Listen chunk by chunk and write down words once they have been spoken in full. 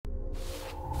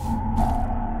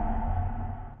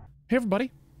Hey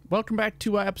everybody, welcome back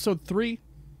to episode 3.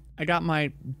 I got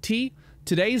my tea.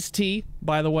 Today's tea,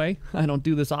 by the way, I don't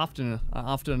do this often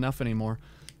enough anymore.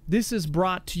 This is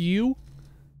brought to you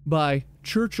by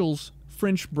Churchill's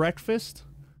French Breakfast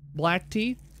black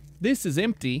tea. This is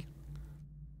empty.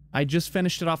 I just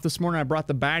finished it off this morning. I brought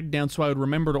the bag down so I would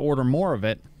remember to order more of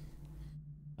it.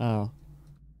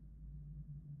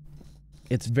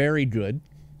 It's very good.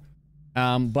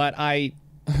 But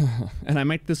and I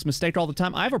make this mistake all the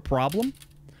time. I have a problem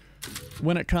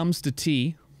when it comes to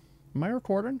tea. Am I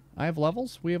recording? I have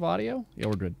levels? We have audio? Yeah,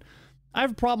 we're good. I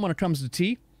have a problem when it comes to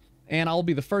tea, and I'll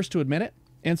be the first to admit it.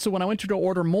 And so when I went to go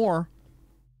order more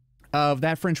of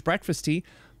that French breakfast tea,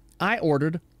 I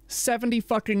ordered $70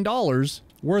 fucking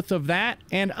worth of that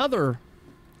and other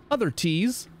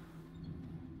teas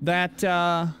that,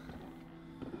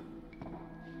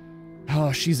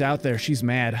 oh, she's out there. She's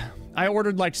mad. I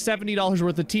ordered like $70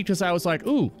 worth of tea because I was like,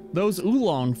 ooh, those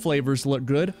oolong flavors look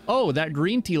good. Oh, that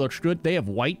green tea looks good. They have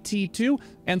white tea too.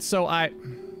 And so I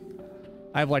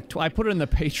put it in the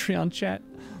Patreon chat.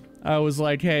 I was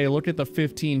like, hey, look at the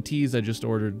 15 teas I just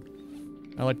ordered.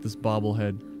 I like this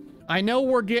bobblehead. I know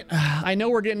we're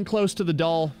getting close to the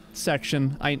doll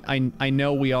section. I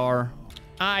know we are.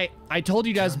 I told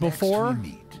you guys before.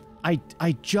 I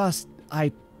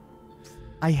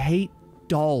hate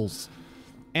dolls.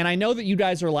 And I know that you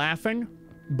guys are laughing,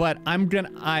 but I'm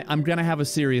gonna have a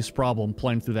serious problem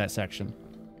playing through that section.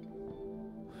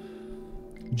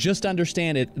 Just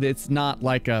understand it's not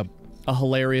like a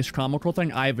hilarious comical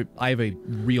thing. I have a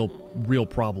real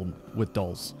problem with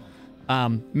dolls.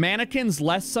 Mannequins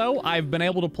less so. I've been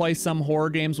able to play some horror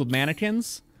games with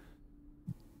mannequins.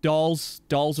 Dolls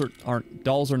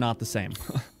are not the same.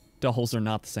 Dolls are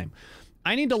not the same.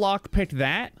 I need to lockpick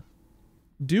that.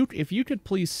 Duke, if you could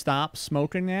please stop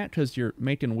smoking that, because you're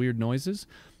making weird noises.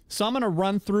 So I'm gonna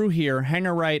run through here, hang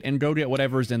a right, and go get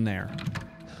whatever's in there.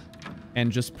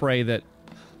 And just pray that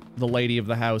the lady of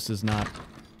the house is not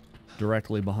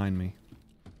directly behind me.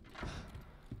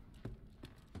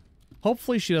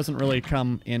 Hopefully she doesn't really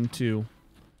come into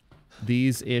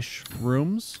these-ish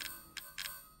rooms.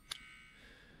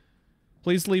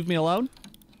 Please leave me alone.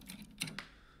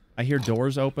 I hear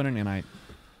doors opening and I...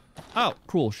 Oh,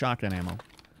 cool, shotgun ammo.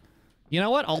 You know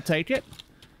what? I'll take it.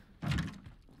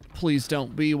 Please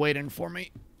don't be waiting for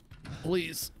me.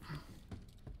 Please.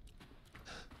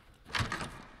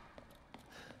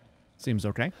 Seems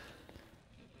okay.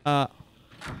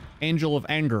 Angel of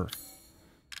Anger.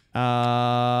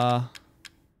 Master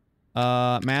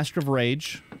of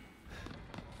Rage.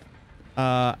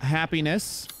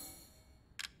 Happiness.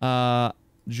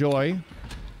 Joy.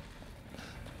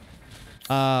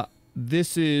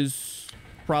 This is...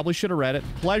 Probably should have read it.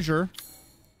 Pleasure.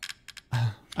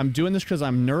 I'm doing this because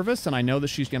I'm nervous and I know that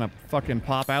she's gonna fucking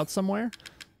pop out somewhere.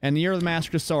 And the Year of the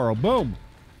Mask of Sorrow. Boom!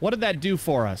 What did that do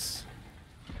for us?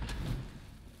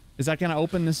 Is that gonna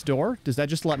open this door? Does that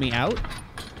just let me out?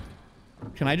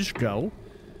 Can I just go?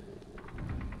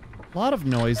 A lot of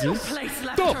noises. No place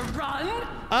left to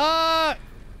run.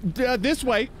 This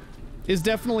way is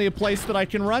definitely a place that I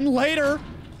can run later.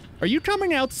 Are you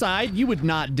coming outside? You would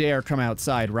not dare come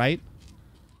outside, right?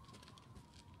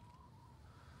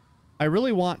 I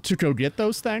really want to go get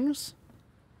those things.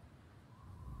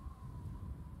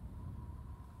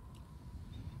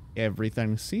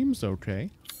 Everything seems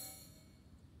okay.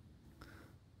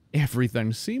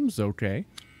 Everything seems okay.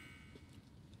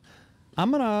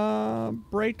 I'm gonna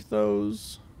break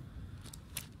those.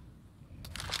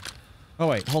 Oh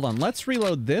wait, hold on. Let's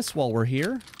reload this while we're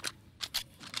here.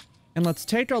 And let's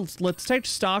take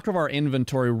stock of our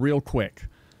inventory real quick.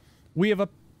 We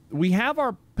have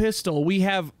our pistol. We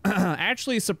have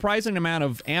actually a surprising amount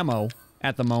of ammo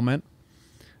at the moment.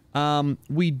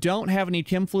 We don't have any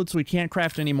chem fluid, so we can't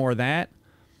craft any more of that.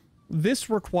 This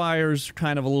requires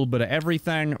kind of a little bit of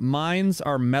everything. Mines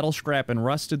are metal scrap and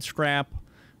rusted scrap.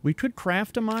 We could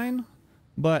craft a mine,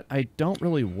 but I don't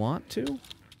really want to.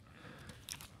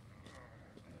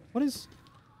 What is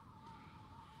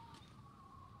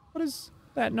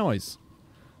that noise?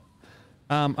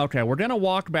 Okay, we're gonna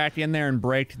walk back in there and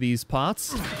break these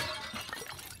pots.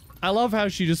 I love how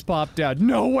she just popped out.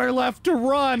 Nowhere left to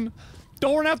run!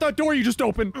 Don't run out that door you just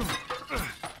opened!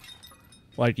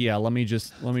 Like, yeah, let me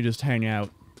just hang out.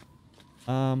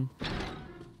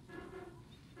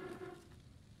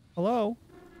 Hello?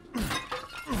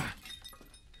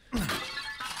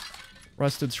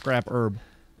 Rusted scrap herb.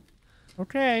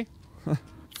 Okay.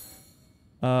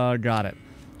 Got it.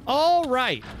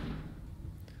 Alright!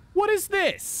 What is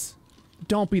this?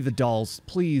 Don't be the dolls.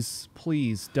 Please,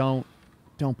 please, don't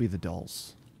be the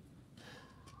dolls.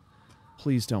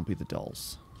 Please don't be the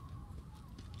dolls.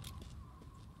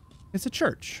 It's a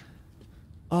church.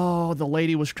 Oh, the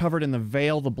lady was covered in the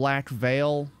veil, the black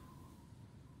veil.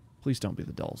 Please don't be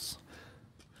the dolls.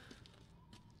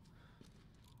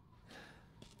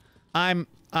 I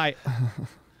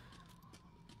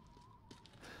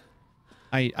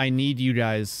need you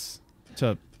guys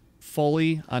to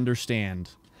fully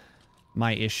understand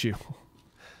my issue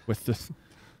with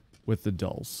the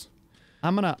dolls.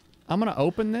 I'm gonna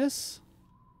open this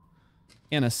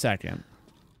in a second.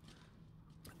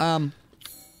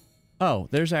 Oh,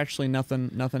 there's actually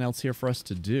nothing else here for us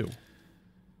to do.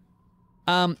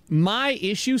 My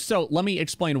issue, so let me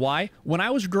explain why. When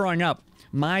I was growing up,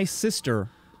 my sister,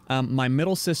 my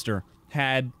middle sister,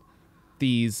 had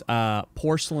these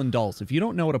porcelain dolls. If you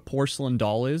don't know what a porcelain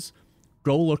doll is,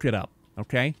 go look it up,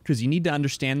 okay? Because you need to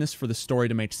understand this for the story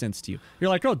to make sense to you. You're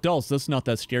like, oh, dolls, that's not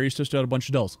that scary. It's just a bunch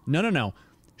of dolls. No, no, no.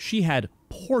 She had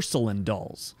porcelain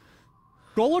dolls.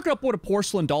 Go look up what a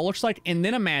porcelain doll looks like, and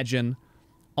then imagine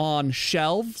on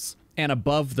shelves and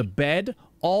above the bed,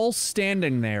 all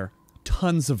standing there,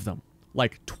 tons of them,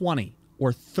 like 20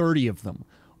 or 30 of them,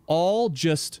 all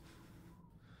just,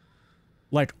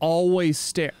 like, always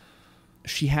stare.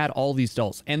 She had all these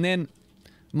dolls. And then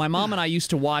my mom and I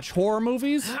used to watch horror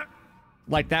movies,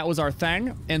 like that was our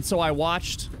thing, and so I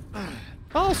watched,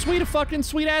 oh,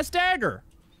 sweet ass dagger.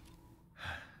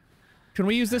 Can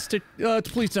we use this to,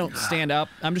 please don't stand up.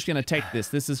 I'm just gonna take this.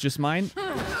 This is just mine.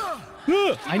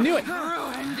 I knew it.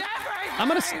 I'm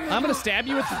gonna stab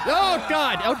you with, oh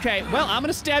God, okay. Well, I'm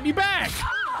gonna stab you back.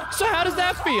 So how does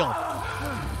that feel?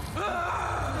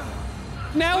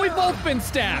 Now we've both been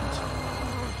stabbed.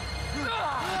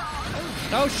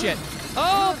 Oh shit.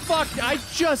 Oh fuck, I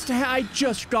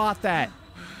just got that.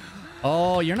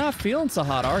 Oh, you're not feeling so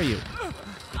hot, are you?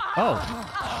 Oh.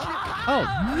 Oh,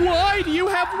 why do you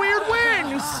have weird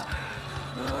wings?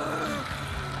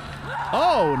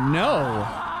 Oh no.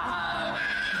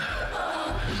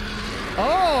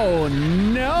 Oh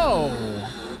no.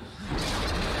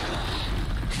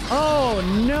 Oh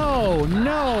no,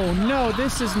 no, no,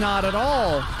 this is not at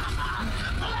all.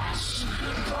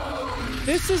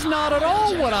 This is not at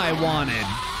all what I wanted.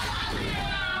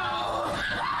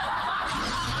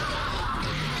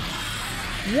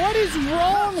 What is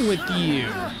wrong with you?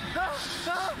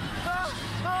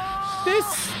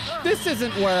 This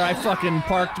isn't where I fucking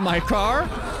parked my car.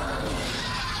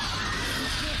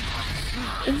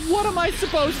 What am I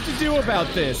supposed to do about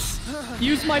this?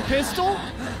 Use my pistol?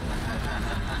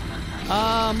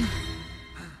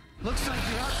 Looks like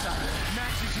your outside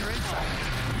matches your inside.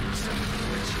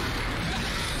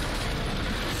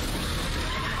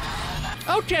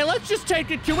 Okay, let's just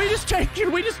take it. Can we just take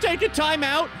a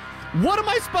timeout? What am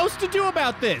I supposed to do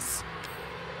about this?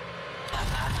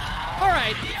 All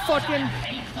right, fucking.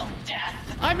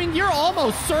 I mean, you're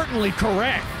almost certainly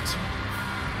correct.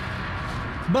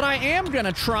 But I am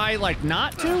gonna try, like,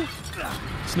 not to.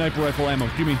 Sniper rifle ammo.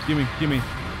 Gimme.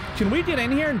 Can we get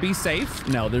in here and be safe?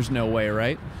 No, there's no way,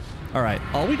 right? All right,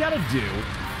 all we gotta do.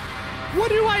 What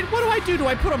do I do? Do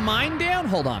I put a mine down?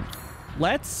 Hold on.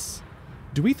 Let's.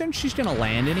 Do we think she's gonna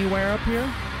land anywhere up here?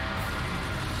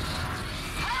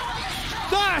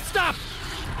 Ah, stop!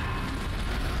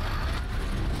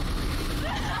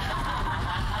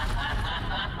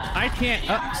 I can't.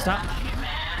 Stop.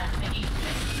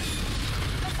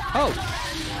 Oh.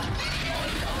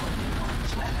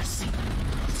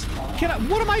 Can I?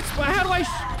 What am I? How do I?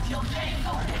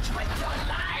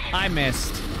 I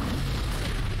missed.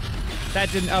 That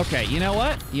didn't. Okay. You know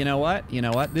what? You know what? You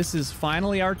know what? This is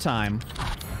finally our time.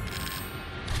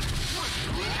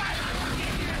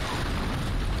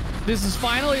 This is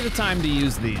finally the time to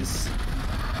use these.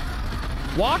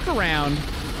 Walk around.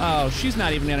 Oh, she's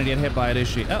not even gonna get hit by it, is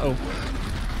she? Uh-oh.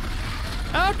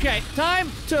 Okay,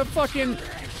 time to fucking...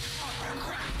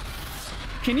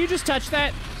 Can you just touch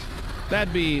that?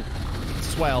 That'd be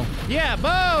swell. Yeah,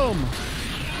 boom!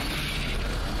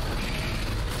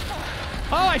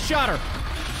 Oh, I shot her.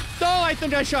 Oh, I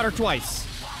think I shot her twice.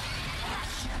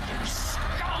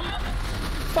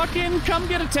 Fucking come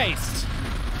get a taste.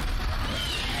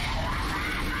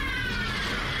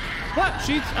 What?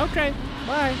 She's... Okay,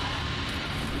 bye.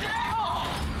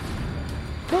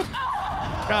 Boop.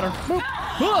 Got her. Boop.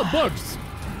 Oh, bugs.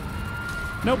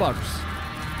 No bugs.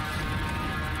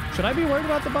 Should I be worried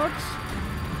about the bugs?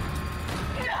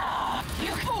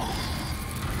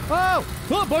 Oh!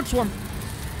 Oh, bug swarm.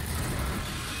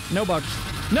 No bugs.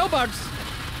 No bugs.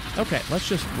 Okay, let's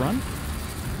just run.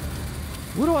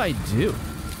 What do I do?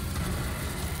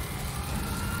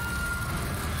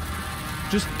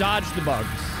 Just dodge the bugs.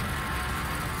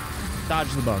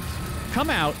 Dodge the bugs. Come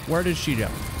out. Where did she go?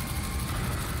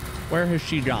 Where has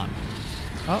she gone?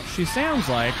 Oh, she sounds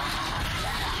like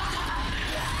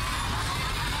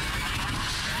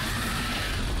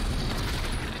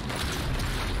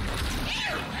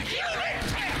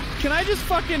Can I just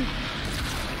fucking...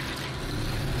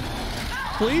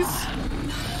 Please?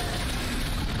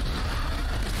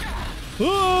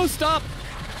 Oh, stop!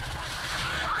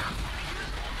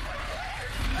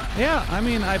 Yeah, I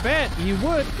mean, I bet you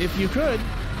would if you could.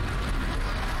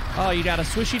 Oh, you got a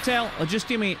swishy tail? Oh, just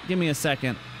give me a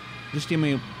second. Just give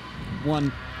me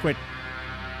one quick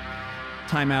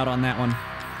timeout on that one.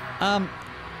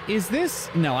 Is this...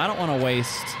 No, I don't want to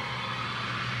waste...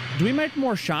 Do we make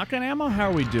more shotgun ammo? How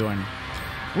are we doing?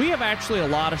 We have actually a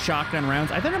lot of shotgun rounds.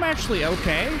 I think I'm actually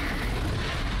okay.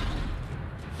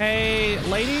 Hey,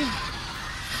 lady.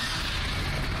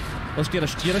 Let's get a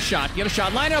shot. Get a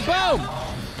shot. Line up. Boom!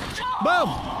 Boom!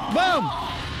 Boom!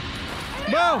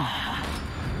 Boom!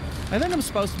 I think I'm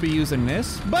supposed to be using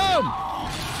this. Boom!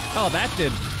 Oh, that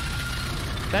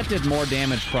did more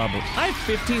damage probably. I have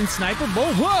 15 sniper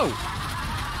bullets. Whoa!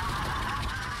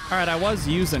 All right, I was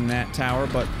using that tower,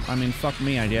 but I mean, fuck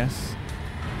me, I guess.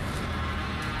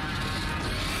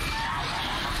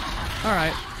 All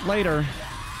right, later.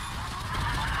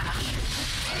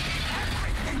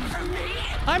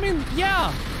 I mean,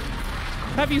 yeah.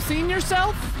 Have you seen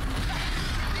yourself?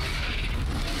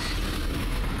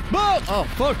 But oh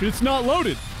fuck, it's not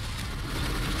loaded.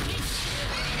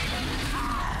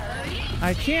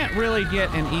 I can't really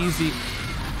get an easy...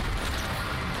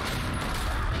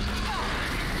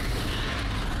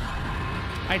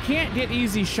 I can't get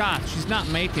easy shots. She's not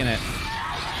making it.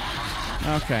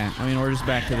 Okay, I mean, we're just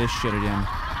back to this shit again.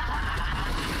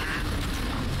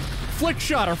 Flick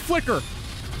shot or flicker.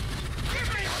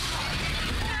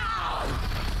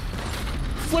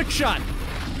 Flick shot.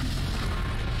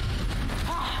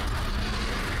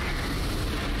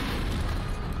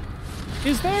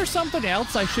 Is there something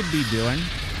else I should be doing?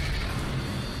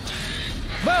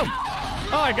 Boom!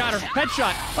 Oh, I got her.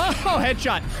 Headshot. Oh,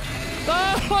 headshot.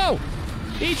 Oh!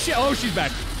 Eat shit. Oh, she's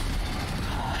back.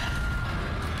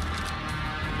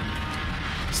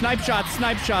 Snipe shots,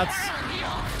 snipe shots.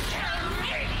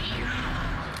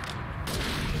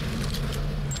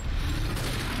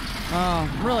 Oh,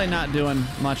 I'm really not doing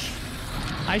much.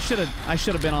 I should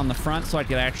have been on the front so I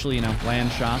could actually, you know,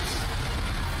 land shots.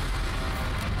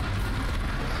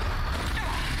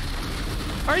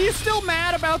 Are you still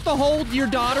mad about the whole your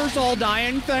daughter's all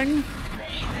dying thing?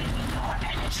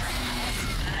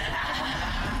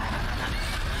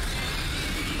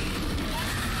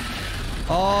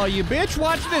 Oh, you bitch,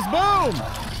 watch this. Boom!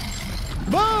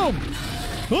 Boom!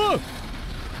 Ugh.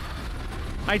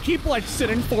 I keep, like,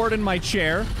 sitting forward in my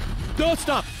chair. Don't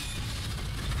stop!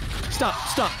 Stop,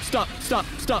 stop, stop, stop,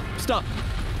 stop, stop.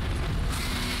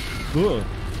 Ugh.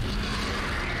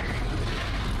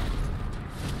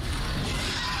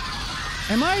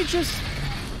 Am I just...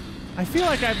 I feel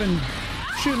like I've been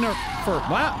shooting her for...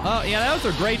 Wow. Oh, yeah, that was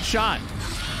a great shot.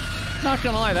 Not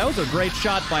gonna lie, that was a great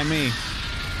shot by me.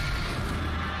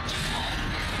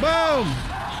 Boom!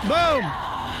 Boom!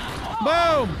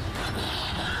 Boom!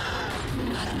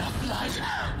 Not enough blood.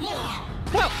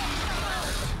 Whoa!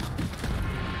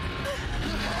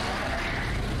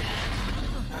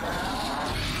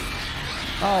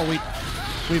 Oh,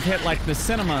 we've hit like the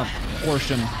cinema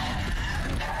portion.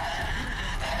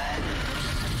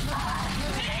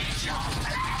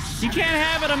 You can't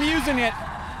have it, I'm using it.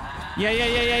 Yeah.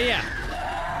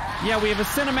 Yeah, we have a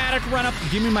cinematic run up.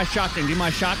 Give me my shotgun. Give me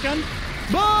my shotgun.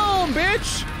 Boom,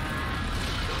 bitch!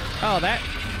 Oh, that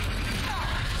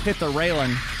hit the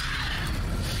railing.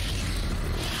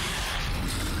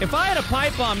 If I had a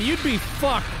pipe bomb, you'd be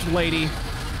fucked, lady.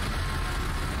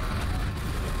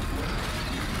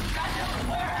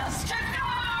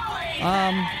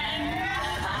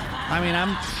 I mean,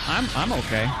 I'm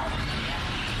okay.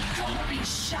 Don't be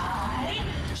shy.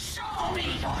 Show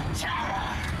me your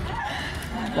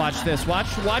terror. Watch this.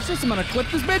 Watch this. I'm gonna clip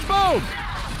this bitch. Boom!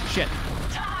 Shit.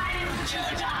 Time to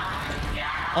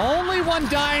die. Only one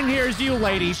dying here is you,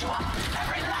 lady. Every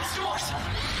last morsel.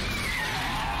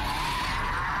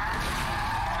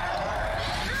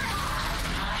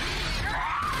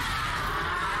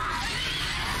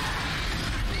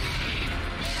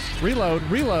 Reload,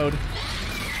 reload.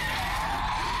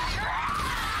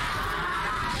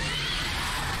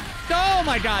 Oh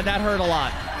my god, that hurt a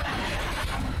lot.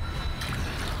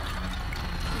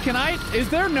 Is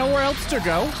there nowhere else to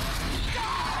go?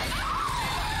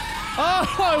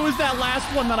 Oh, it was that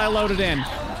last one that I loaded in.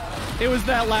 It was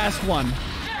that last one.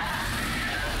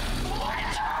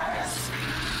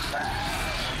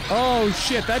 Oh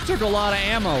shit, that took a lot of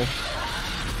ammo.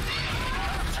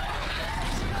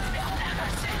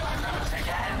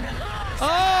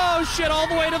 Oh shit, all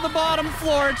the way to the bottom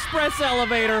floor, express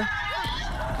elevator.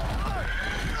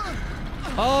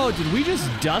 Oh, did we just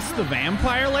dust the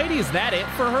vampire lady? Is that it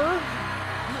for her?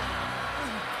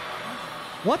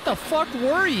 What the fuck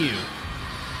were you?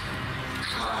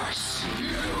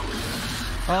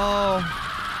 Oh.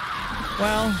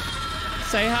 Well,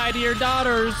 say hi to your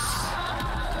daughters.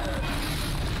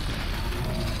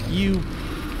 You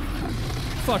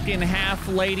fucking half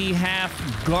lady,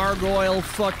 half gargoyle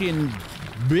fucking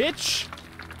bitch.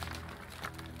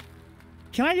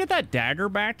 Can I get that dagger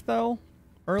back, though,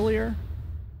 earlier?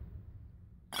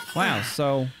 Wow,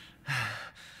 so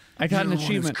I got an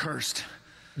achievement. Cursed.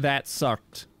 That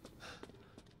sucked.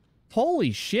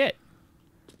 Holy shit.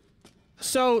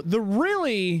 So the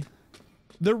really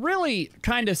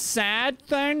kind of sad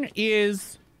thing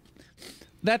is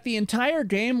that the entire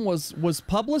game was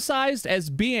publicized as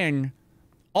being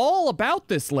all about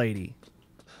this lady.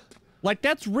 Like,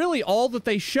 that's really all that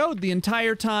they showed the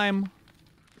entire time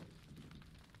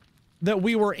that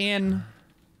we were in,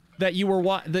 that you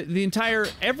were the entire,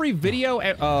 every video.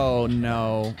 Oh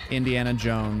no, Indiana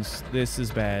Jones, this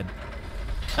is bad.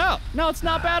 Oh, no, it's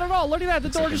not bad at all. Look at that, the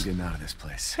door just... getting out of this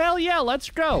place. Hell yeah, let's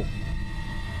go.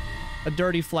 A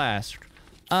dirty flask.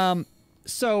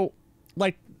 So,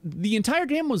 like, the entire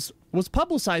game was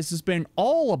publicized as being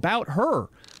all about her.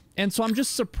 And so I'm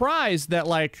just surprised that,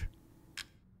 like,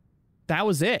 that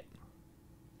was it.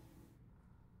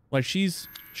 Like,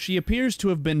 she appears to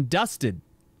have been dusted.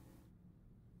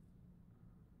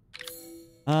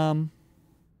 Oh,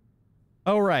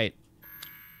 right.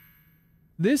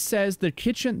 This says the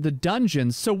kitchen, the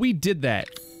dungeons, so we did that.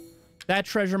 That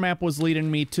treasure map was leading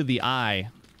me to the eye.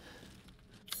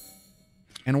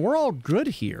 And we're all good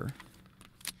here.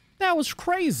 That was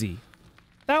crazy.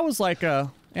 That was like an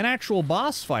actual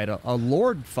boss fight, a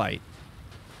lord fight.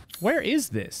 Where is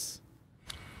this?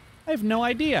 I have no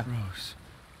idea. Gross.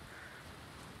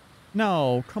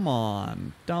 No, come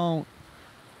on. Don't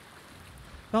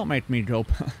make me go.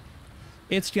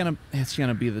 It's gonna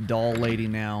be the doll lady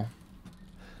now.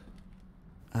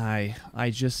 Is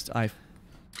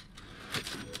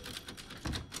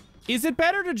it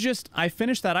better to just... I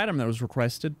finished that item that was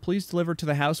requested. Please deliver to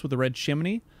the house with the red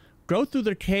chimney. Go through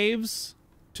the caves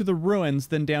to the ruins,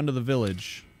 then down to the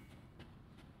village.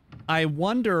 I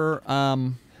wonder,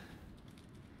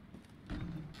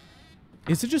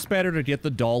 is it just better to get the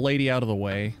doll lady out of the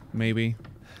way, maybe?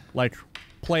 Like,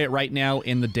 play it right now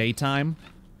in the daytime?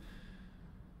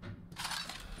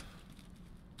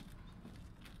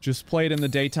 Just play it in the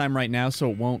daytime right now so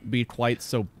it won't be quite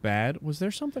so bad. Was there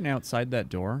something outside that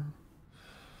door?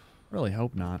 Really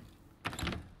hope not.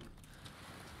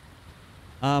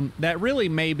 That really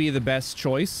may be the best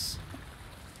choice.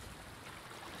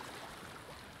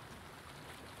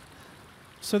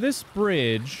 So this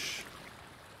bridge...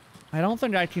 I don't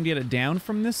think I can get it down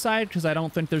from this side because I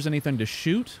don't think there's anything to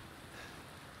shoot.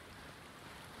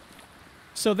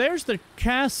 So there's the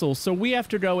castle, so we have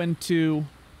to go into...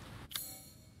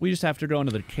 We just have to go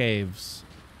into the caves.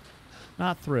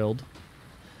 Not thrilled.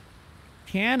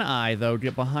 Can I, though,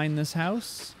 get behind this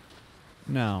house?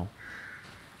 No.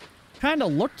 Kind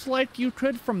of looked like you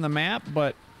could from the map,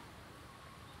 but...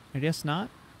 I guess not.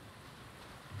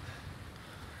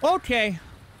 Okay.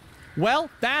 Well,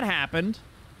 that happened.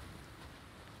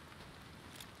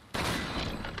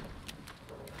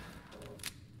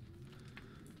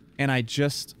 And I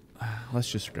just...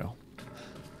 let's just go.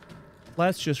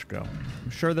 Let's just go. I'm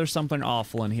sure there's something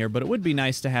awful in here, but it would be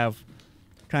nice to have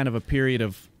kind of a period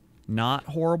of not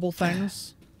horrible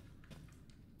things.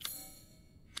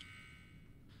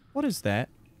 What is that?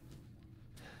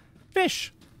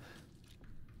 Fish!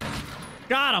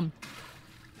 Got him!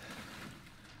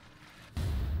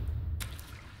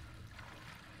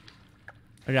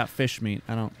 I got fish meat.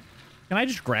 I don't... Can I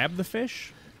just grab the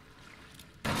fish?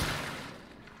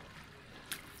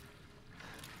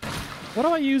 What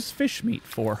do I use fish meat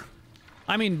for?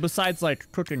 I mean, besides,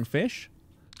 like, cooking fish?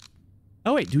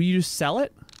 Oh, wait, do you just sell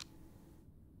it?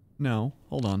 No,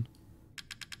 hold on.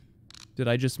 Did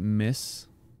I just miss?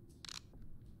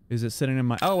 Is it sitting in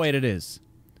my... Oh, wait, it is.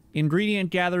 Ingredient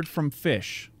gathered from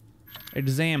fish.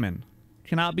 Examine.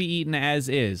 Cannot be eaten as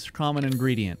is. Common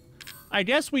ingredient. I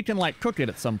guess we can, like, cook it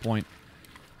at some point.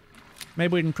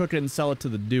 Maybe we can cook it and sell it to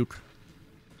the Duke.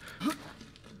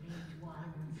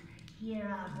 Hear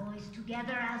our voice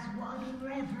together as one in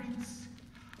reverence.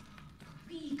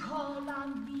 We call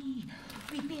on thee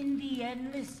within the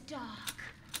endless dark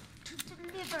to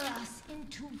deliver us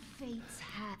into fate's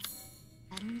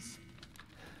hands.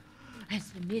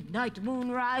 As the midnight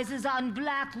moon rises on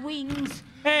black wings.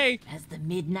 Hey! As the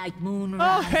midnight moon Oh,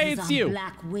 rises hey, it's on you.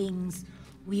 black wings,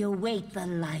 we await the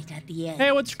light at the end.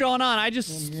 Hey, what's going on? I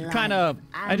just In kind of, life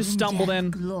I just and stumbled death,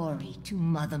 in. Glory to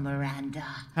Mother Miranda.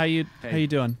 How you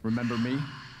doing? Remember me?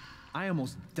 I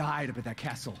almost died up at that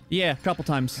castle. Yeah, a couple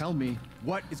times. Tell me,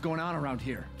 what is going on around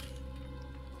here?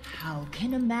 How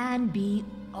can a man be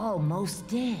almost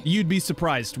dead? You'd be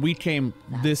surprised. We came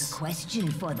That's this. a question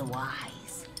for the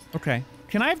wise. Okay.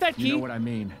 Can I have that key? You know what I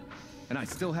mean. And I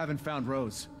still haven't found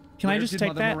Rose. Can I Where just did take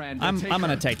Mother that? Miranda I'm take gonna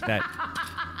her? take that.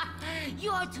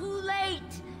 You're too late.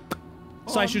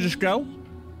 So I should just go?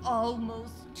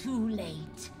 Almost too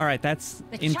late. All right, that's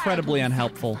The incredibly child was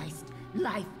unhelpful. sacrificed,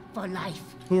 life for life.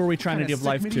 Who are we trying to What kind give of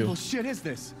life sick medieval to? shit is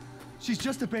this? She's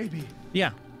just a baby.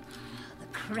 Yeah. The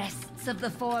crests of the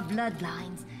four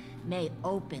bloodlines may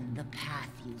open the path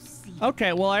you seek.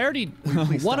 Okay, well I already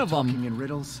Please one stop of talking them in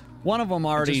riddles.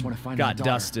 already wanna find my got daughter.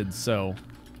 dusted, so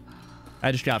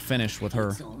I just got finished with her.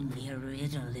 It's only a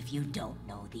riddle if you don't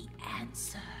know the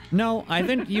answer. No, I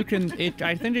think you can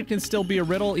I think it can still be a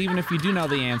riddle even if you do know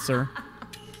the answer.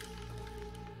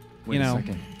 Wait You know. a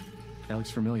second. That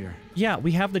looks familiar. Yeah,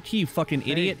 we have the key, fucking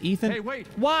idiot, Ethan. hey, wait.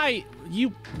 Why?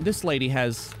 This lady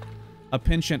has a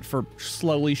penchant for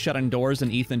slowly shutting doors and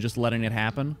Ethan just letting it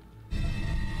happen.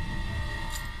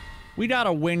 We got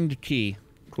a winged key.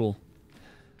 Cool.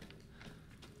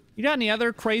 You got any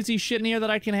other crazy shit in here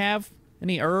that I can have?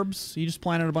 Any herbs? You just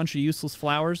planted a bunch of useless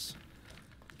flowers?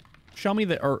 Show me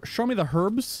the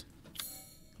herbs.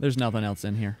 There's nothing else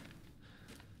in here.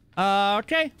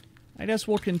 Okay. I guess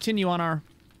we'll continue on our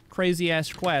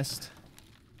crazy-ass quest.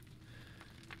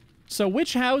 So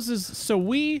which houses... So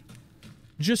we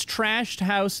just trashed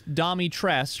House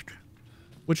Domitresque,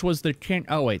 which was the king...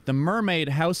 Oh, wait. The Mermaid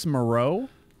House Moreau?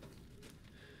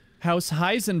 House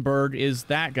Heisenberg is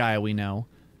that guy we know.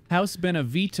 House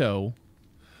Benevito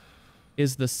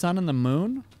is the Sun and the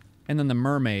Moon, and then the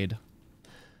Mermaid.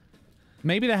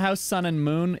 Maybe the House Sun and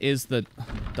Moon is the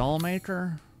doll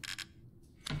maker?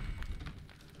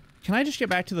 Can I just get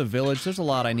back to the village? There's a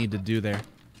lot I need to do there.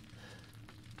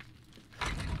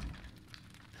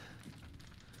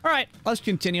 Alright, let's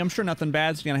continue. I'm sure nothing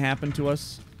bad's gonna happen to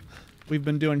us. We've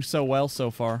been doing so well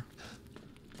so far.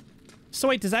 So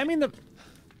wait, does that mean the...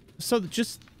 So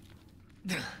just...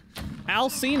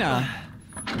 Alcina...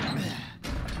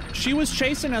 She was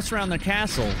chasing us around the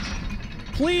castle.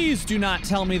 Please do not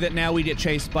tell me that now we get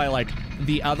chased by, like,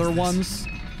 the other ones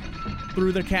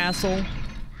through the castle.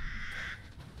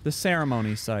 The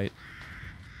ceremony site.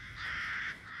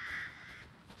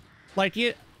 Like,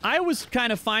 I was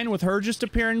kind of fine with her just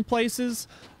appearing places.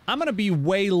 I'm gonna be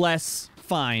way less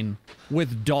fine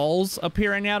with dolls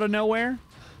appearing out of nowhere.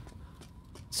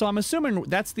 So I'm assuming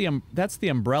that's the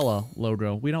umbrella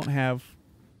logo. We don't have...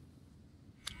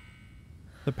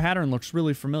 The pattern looks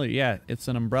really familiar. Yeah, it's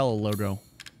an umbrella logo.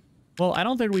 Well, I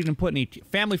don't think we can put any...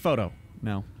 Family photo.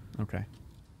 No. Okay.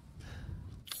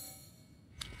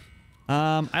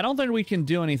 I don't think we can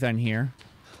do anything here.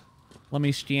 Let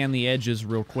me scan the edges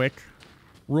real quick.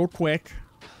 Real quick.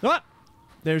 Ah!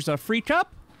 There's a free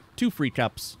cup? 2 free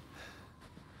cups.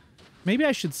 Maybe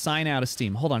I should sign out of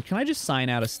Steam. Hold on. Can I just sign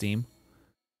out of Steam?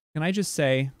 Can I just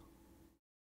say...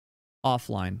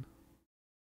 offline?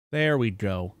 There we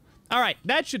go. Alright,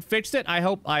 that should fix it.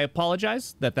 I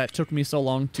apologize that took me so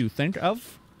long to think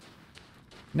of.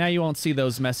 Now you won't see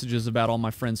those messages about all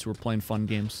my friends who are playing fun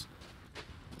games.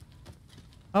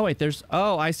 Oh, wait, there's...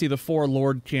 Oh, I see the 4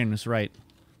 Lord Kings, right.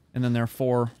 And then there are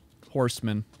 4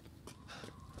 horsemen.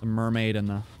 The mermaid and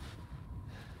the...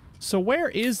 So where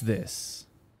is this?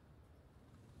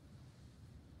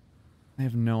 I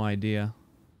have no idea.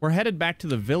 We're headed back to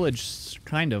the village,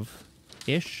 kind of.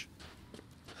 Ish.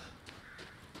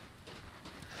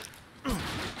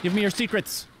 Give me your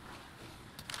secrets.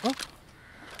 Oh.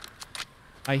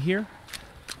 I hear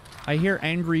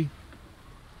angry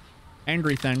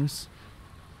things.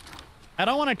 I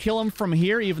don't want to kill him from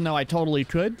here, even though I totally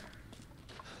could.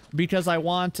 Because I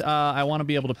want to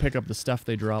be able to pick up the stuff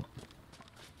they drop.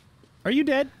 Are you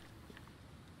dead?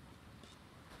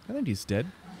 I think he's dead.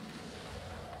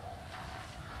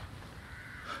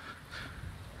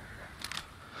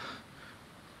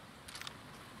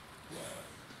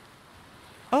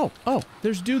 Oh,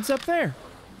 there's dudes up there.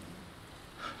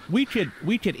 We could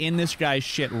end this guy's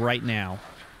shit right now.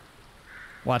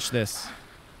 Watch this.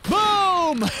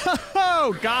 Boom!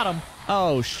 Oh, got him.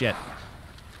 Oh, shit.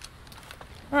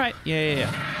 All right, yeah.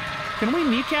 Can we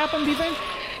kneecap him, do you think?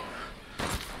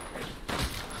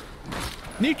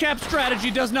 Kneecap strategy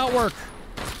does not work.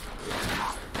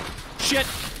 Shit.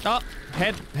 Oh,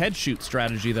 head shoot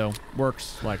strategy, though,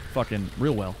 works, like, fucking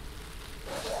real well.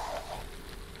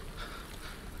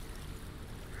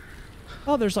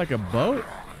 Oh, there's like a boat.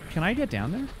 Can I get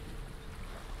down there?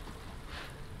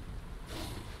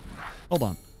 Hold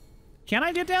on. Can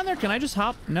I get down there? Can I just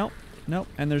hop? Nope. Nope.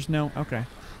 And there's no... Okay.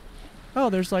 Oh,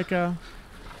 there's like a...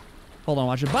 Hold on,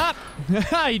 watch it. Bop!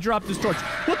 He dropped his torch.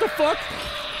 What the fuck?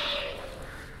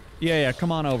 Yeah,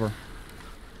 come on over.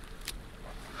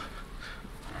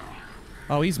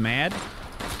 Oh, he's mad.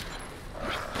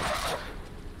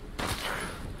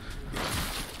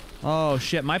 Oh,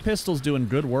 shit. My pistol's doing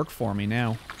good work for me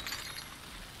now.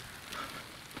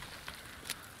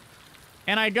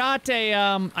 And I got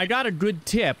a good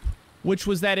tip, which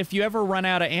was that if you ever run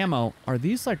out of ammo... Are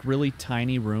these, like, really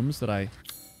tiny rooms that I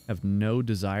have no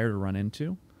desire to run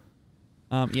into?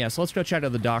 Yeah, so let's go check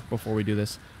out the dock before we do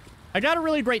this. I got a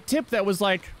really great tip that was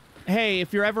like, hey,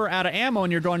 if you're ever out of ammo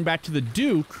and you're going back to the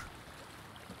Duke...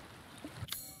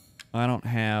 I don't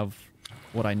have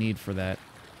what I need for that.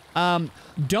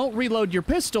 Don't reload your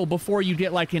pistol before you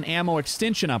get, like, an ammo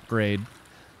extension upgrade.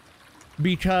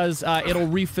 Because, it'll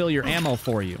refill your ammo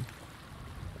for you.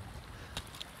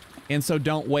 And so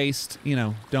don't waste, you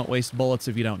know, don't waste bullets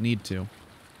if you don't need to.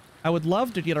 I would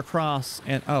love to get across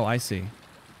and... Oh, I see.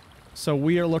 So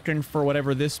we are looking for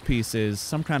whatever this piece is.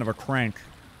 Some kind of a crank.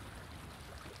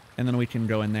 And then we can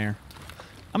go in there.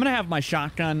 I'm gonna have my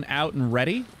shotgun out and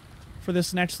ready for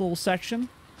this next little section.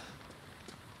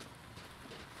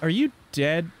 Are you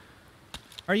dead?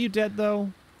 Are you dead,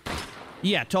 though?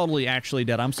 Yeah, totally actually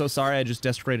dead. I'm so sorry I just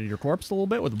desecrated your corpse a little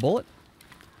bit with a bullet.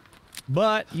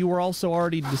 But you were also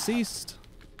already deceased.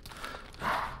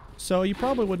 So you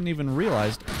probably wouldn't even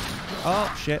realize.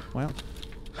 Oh, shit. Well.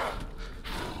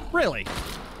 Really?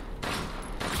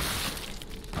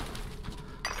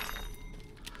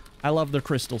 I love the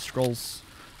crystal scrolls.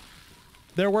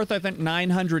 They're worth, I think,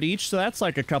 900 each, so that's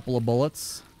like a couple of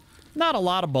bullets. Not a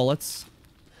lot of bullets.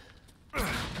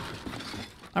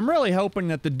 I'm really hoping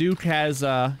that the Duke has,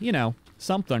 you know,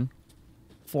 something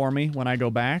for me when I go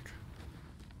back.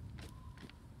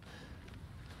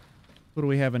 What do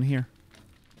we have in here?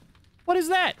 What is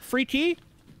that? Free key?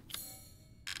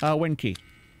 Win key.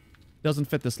 Doesn't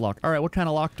fit this lock. Alright, what kind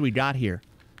of lock do we got here?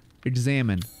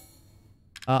 Examine.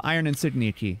 Iron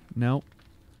insignia key. Nope.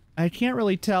 I can't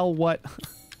really tell what...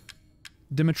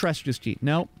 Dimitrescu's key.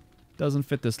 Nope. Doesn't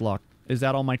fit this lock. Is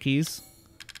that all my keys?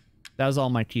 That was all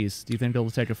my keys. Do you think it'll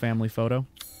take a family photo?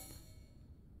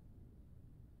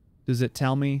 Does it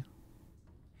tell me?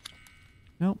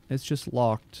 Nope, it's just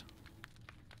locked.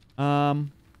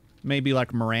 Maybe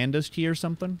like Miranda's key or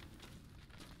something?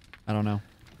 I don't know.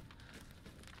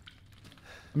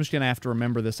 I'm just gonna have to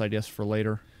remember this, I guess, for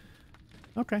later.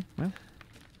 Okay, well.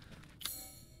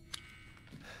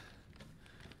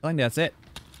 I think that's it.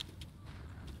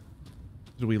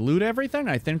 Did we loot everything?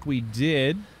 I think we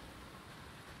did.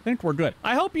 I think we're good.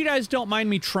 I hope you guys don't mind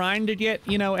me trying to get,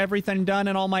 you know, everything done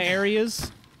in all my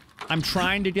areas. I'm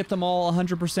trying to get them all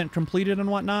 100% completed and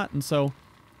whatnot, and so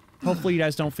hopefully you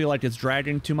guys don't feel like it's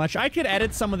dragging too much. I could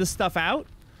edit some of this stuff out,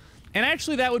 and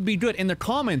actually that would be good. In the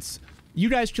comments, you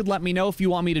guys could let me know if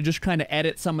you want me to just kind of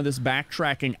edit some of this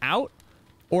backtracking out,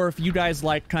 or if you guys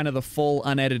like kind of the full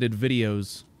unedited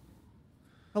videos.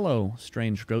 Hello,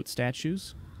 strange goat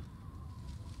statues.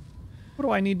 What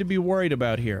do I need to be worried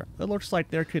about here? It looks like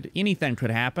there could... anything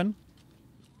could happen.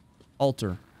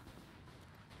 Altar.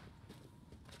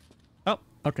 Oh,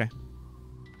 okay.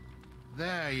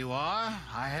 There you are.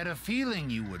 I had a feeling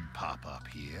you would pop up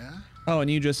here. Oh, and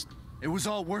you just... It was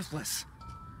all worthless.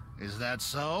 Is that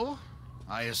so?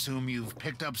 I assume you've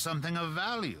picked up something of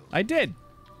value. I did.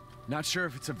 Not sure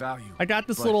if it's of value. I got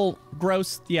this but... little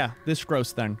gross... yeah, this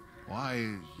gross thing.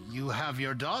 Why, you have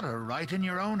your daughter right in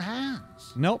your own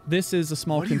hands. Nope, this is a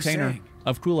small What are you container saying?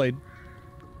 of Kool-Aid.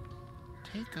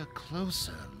 Take a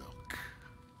closer look.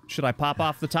 Should I pop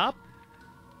off the top?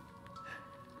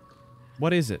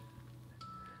 What is it?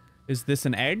 Is this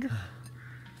an egg?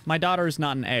 My daughter is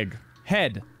not an egg.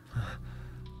 Head.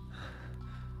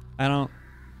 I don't...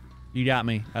 You got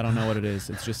me. I don't know what it is.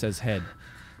 It just says head.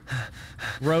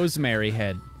 Rosemary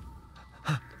head.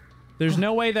 There's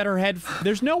no way that her head...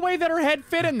 There's no way that her head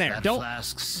fit in there. That Don't...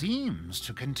 flask seems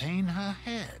to contain her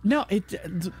head. No,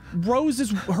 Rose is...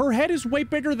 Her head is way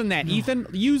bigger than that. No. Ethan,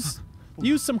 use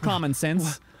some common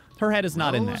sense. Her head is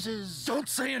not in that. Don't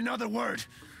say another word.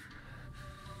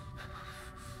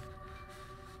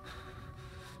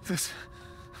 This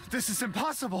is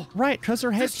impossible. Right, because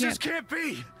her head This just can't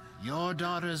be. Your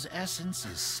daughter's essence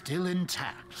is still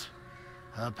intact.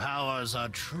 Her powers are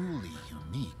truly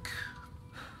unique.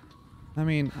 I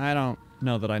mean, I don't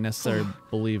know that I necessarily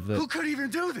believe that. Who could even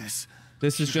do this?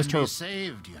 This is She just can her be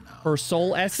saved, you know. her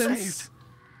soul essence. Saved?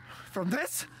 From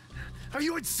this? Are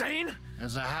you insane?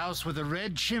 There's a house with a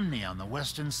red chimney on the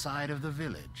western side of the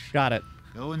village. Got it.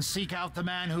 Go and seek out the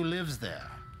man who lives there.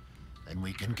 Then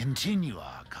we can continue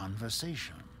our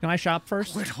conversation. Can I shop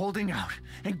first? Quit holding out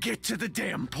and get to the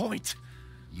damn point.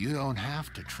 You don't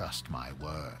have to trust my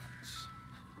words.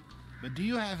 But do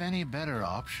you have any better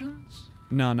options?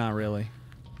 No, not really.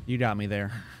 You got me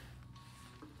there.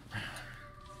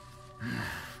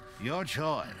 Your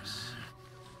choice.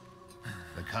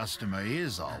 The customer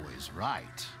is always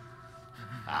right.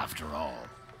 After all.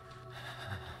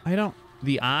 I don't...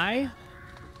 The eye?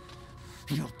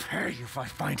 You'll pay if I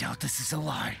find out this is a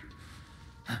lie.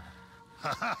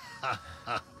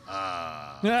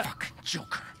 Yeah. Fucking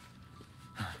Joker.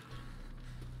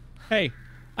 Hey,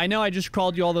 I know I just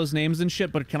called you all those names and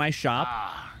shit, but can I shop?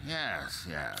 Ah, yes,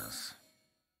 yes.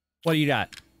 What do you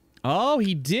got? Oh,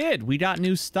 he did. We got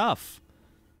new stuff.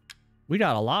 We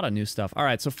got a lot of new stuff. All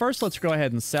right, so first let's go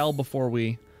ahead and sell before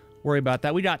we worry about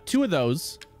that. We got 2 of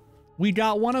those. We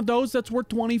got one of those that's worth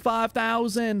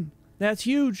 25,000. That's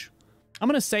huge. I'm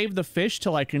going to save the fish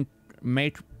till I can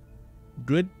make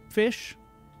good fish.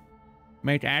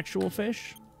 Make actual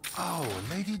fish. Oh,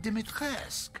 Lady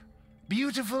Dimitrescu.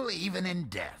 Beautiful even in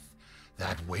death.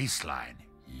 That waistline,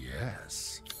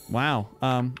 yes. Wow,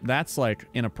 that's like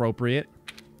inappropriate.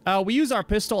 We use our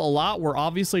pistol a lot. We're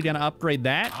obviously going to upgrade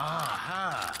that.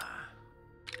 Aha.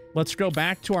 Let's go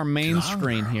back to our main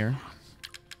screen here.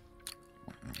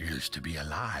 Used to be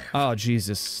alive. Oh,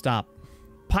 Jesus, stop.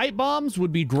 Pipe bombs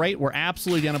would be great. We're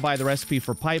absolutely going to buy the recipe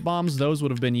for pipe bombs. Those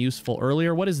would have been useful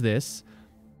earlier. What is this?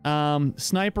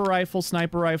 Sniper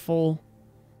rifle,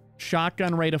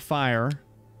 shotgun rate of fire.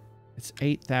 It's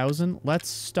 8,000. Let's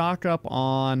stock up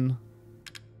on...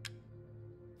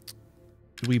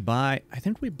 Do we buy... I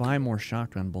think we buy more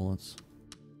shotgun bullets.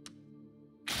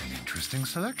 An interesting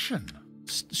selection.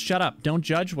 Shut up. Don't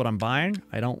judge what I'm buying.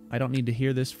 I don't need to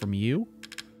hear this from you.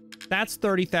 That's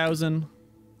 30,000.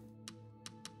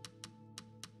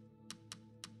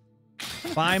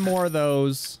 Buy more of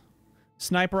those.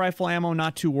 Sniper rifle ammo,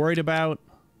 not too worried about.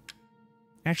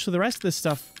 Actually, the rest of this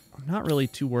stuff, I'm not really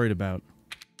too worried about.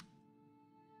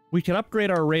 We could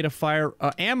upgrade our rate of fire,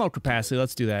 ammo capacity.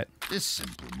 Let's do that. This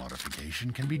simple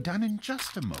modification can be done in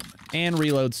just a moment. And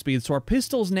reload speed. So our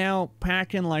pistols now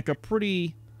pack in like a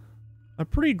pretty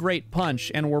great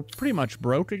punch, and we're pretty much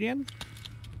broke again.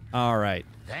 All right.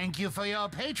 Thank you for your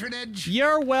patronage.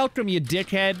 You're welcome, you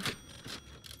dickhead.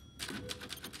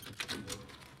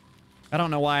 I don't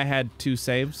know why I had 2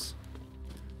 saves.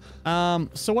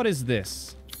 So what is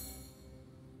this?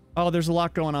 Oh, there's a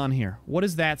lot going on here. What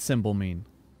does that symbol mean?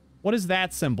 What does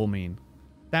that symbol mean?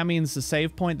 That means the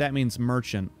save point. That means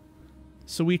merchant.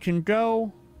 So we can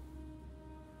go...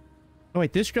 Oh,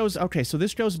 wait, this goes... Okay, so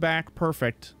this goes back.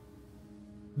 Perfect.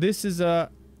 This is a...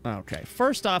 Okay,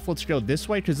 first off, let's go this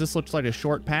way, because this looks like a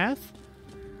short path.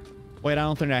 Wait, I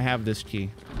don't think I have this key.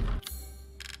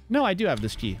 No, I do have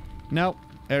this key. Nope.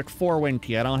 4-wing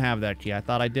key. I don't have that key. I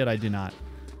thought I did. I do not.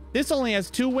 This only has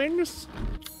 2 wings.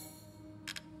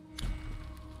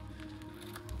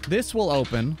 This will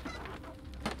open.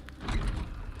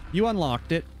 You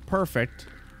unlocked it. Perfect.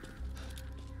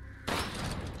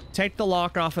 Take the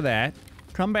lock off of that.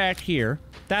 Come back here.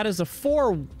 That is a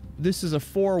 4... This is a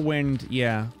 4-winged...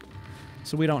 Yeah.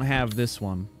 So we don't have this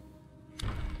one.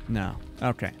 No.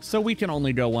 Okay. So we can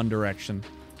only go one direction.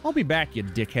 I'll be back, you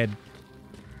dickhead.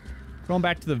 Going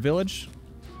back to the village.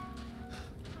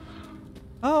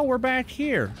 Oh, we're back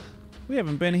here. We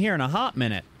haven't been here in a hot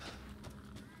minute.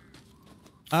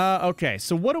 Okay,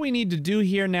 so what do we need to do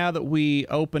here now that we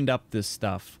opened up this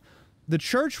stuff? The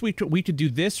church, we could do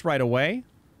this right away.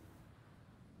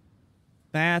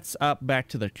 That's up back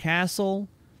to the castle.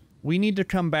 We need to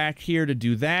come back here to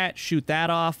do that, shoot that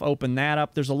off, open that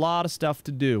up. There's a lot of stuff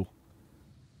to do.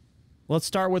 Let's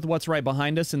start with what's right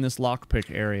behind us in this lockpick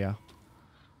area,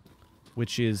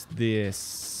 which is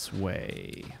this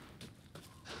way.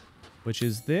 Which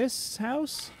is this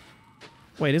house?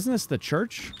 Wait, isn't this the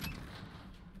church?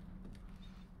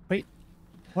 Wait,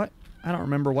 what? I don't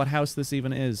remember what house this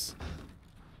even is.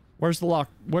 Where's the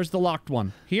locked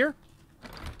one? Here?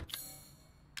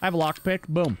 I have a lockpick.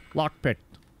 Boom. Lockpick.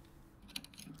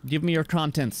 Give me your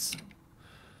contents.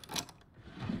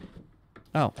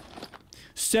 Oh.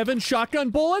 7 shotgun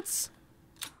bullets?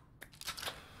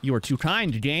 You are too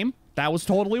kind, game. That was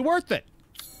totally worth it.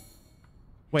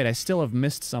 Wait, I still have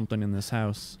missed something in this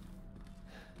house.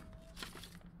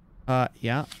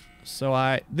 Yeah. So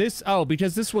oh,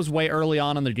 because this was way early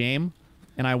on in the game,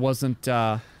 and I wasn't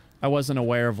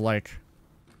aware of, like,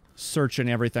 searching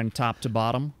everything top to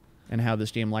bottom, and how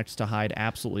this game likes to hide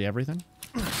absolutely everything.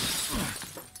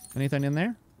 Anything in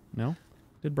there? No.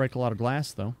 Did break a lot of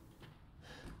glass, though.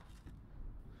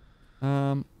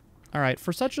 Alright,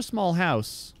 for such a small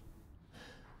house,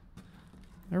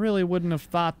 I really wouldn't have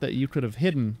thought that you could have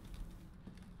hidden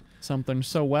something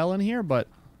so well in here, but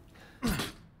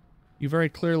you very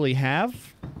clearly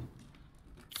have.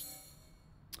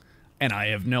 And I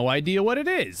have no idea what it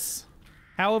is.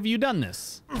 How have you done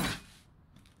this?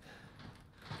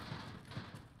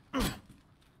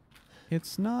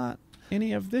 It's not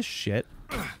any of this shit.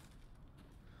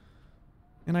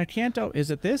 And I can't is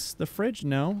it this? The fridge?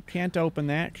 No. Can't open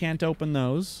that. Can't open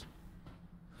those.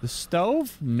 The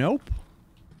stove? Nope.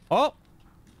 Oh!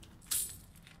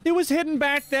 It was hidden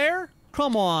back there?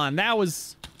 Come on,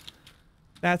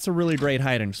 that's a really great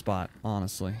hiding spot,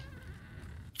 honestly.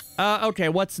 Okay,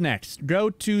 what's next?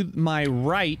 Go to my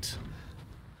right.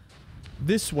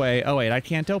 This way. Oh, wait, I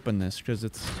can't open this because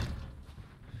it's...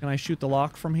 Can I shoot the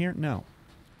lock from here? No.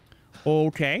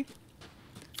 Okay.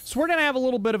 So we're going to have a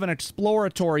little bit of an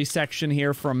exploratory section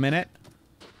here for a minute.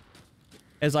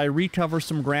 As I recover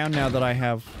some ground now that I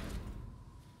have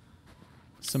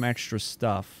some extra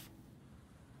stuff.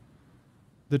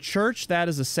 The church, that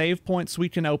is a save point, so we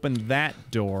can open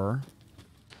that door.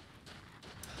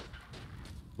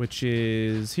 Which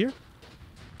is here.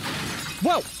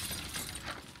 Whoa!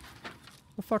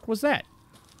 The fuck was that?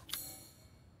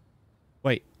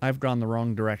 Wait, I've gone the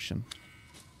wrong direction.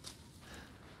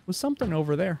 Was something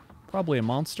over there? Probably a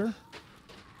monster.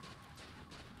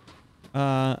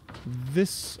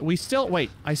 We still... Wait,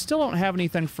 I still don't have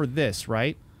anything for this,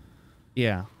 right?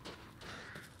 Yeah.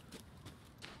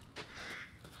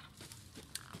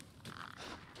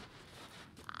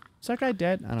 Is that guy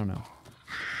dead? I don't know.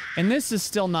 And this is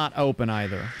still not open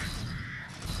either.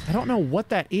 I don't know what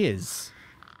that is.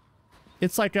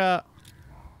 It's like a...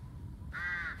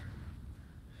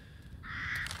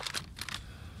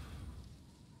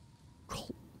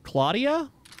 Claudia?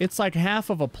 It's like half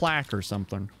of a plaque or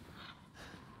something.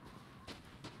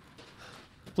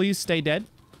 Please stay dead.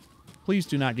 Please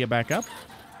do not get back up.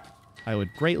 I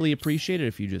would greatly appreciate it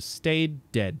if you just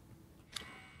stayed dead.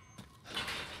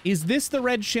 Is this the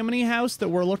red chimney house that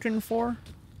we're looking for?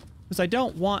 Because I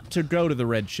don't want to go to the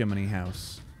red chimney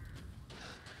house.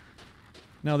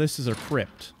 No, this is a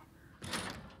crypt.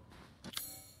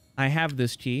 I have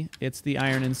this key. It's the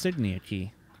iron insignia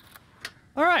key.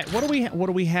 All right, what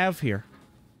do we have here?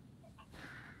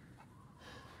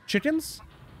 Chickens?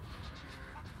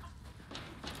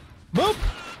 Boop!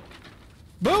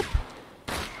 Boop!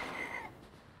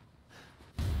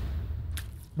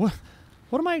 What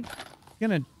am I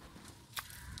gonna...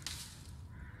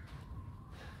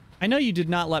 I know you did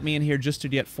not let me in here just to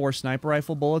get 4 sniper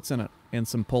rifle bullets and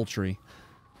some poultry.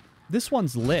 This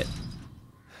one's lit.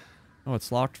 Oh,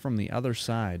 it's locked from the other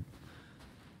side.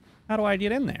 How do I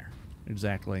get in there?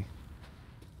 Exactly.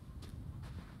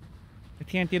 I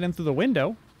can't get in through the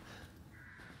window.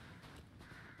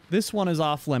 This one is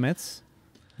off limits.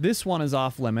 This one is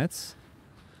off limits.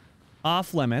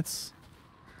 Off limits.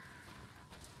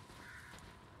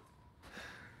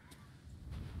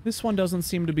 This one doesn't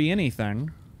seem to be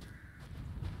anything.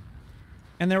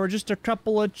 And there were just a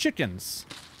couple of chickens.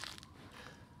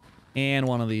 And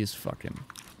one of these fucking...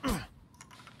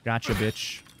 Gotcha,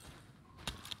 bitch.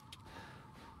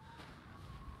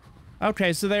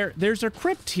 Okay, so there's a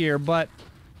crypt here, but...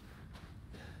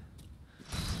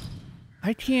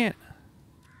 I can't...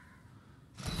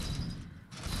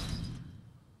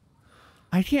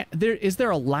 Is there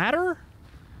a ladder?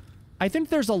 I think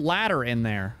there's a ladder in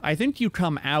there. I think you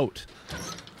come out.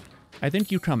 I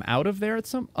think you come out of there at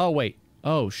some... Oh, wait.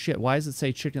 Oh, shit. Why does it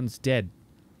say chicken's dead?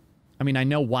 I mean, I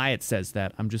know why it says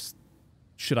that. I'm just...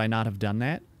 Should I not have done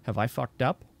that? Have I fucked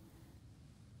up?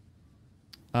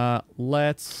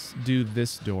 Let's do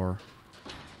this door.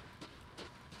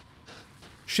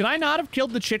 Should I not have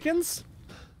killed the chickens?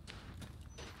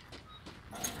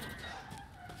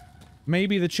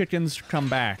 Maybe the chickens come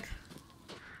back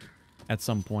at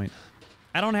some point.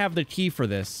 I don't have the key for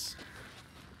this.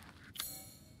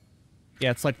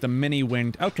 Yeah, it's like the mini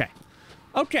winged... Okay.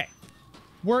 Okay.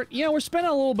 We're spending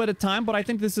a little bit of time, but I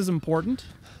think this is important.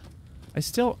 I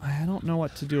don't know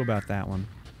what to do about that one.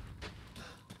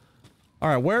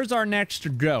 Alright, where's our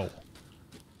next go?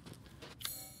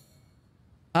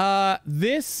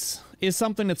 This is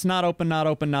something that's not open, not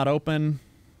open, not open.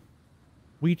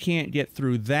 We can't get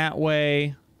through that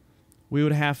way. We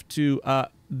would have to,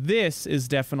 this is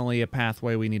definitely a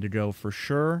pathway we need to go for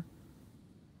sure.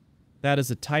 That is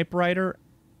a typewriter.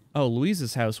 Oh,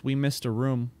 Louise's house. We missed a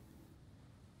room.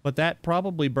 But that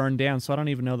probably burned down, so I don't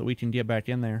even know that we can get back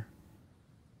in there.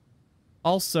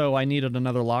 Also, I needed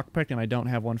another lockpick, and I don't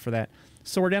have one for that.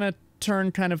 So we're gonna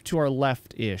turn kind of to our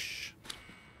left-ish.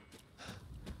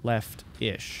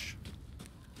 Left-ish.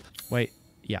 Wait,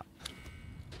 yeah.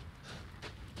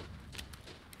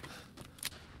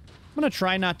 gonna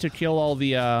try not to kill all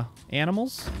the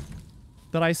animals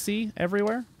that I see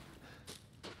everywhere.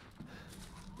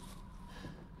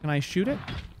 Can I shoot it?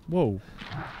 Whoa.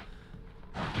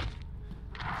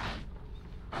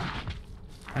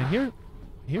 I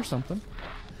hear something.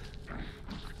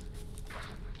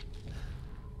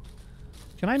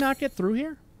 Can I not get through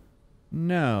here?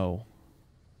 No.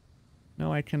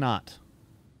 No, I cannot.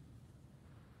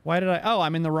 Why did I... Oh,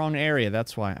 I'm in the wrong area.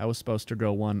 That's why. I was supposed to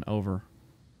go one over.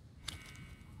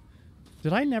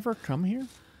 Did I never come here?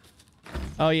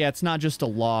 Oh, yeah, it's not just a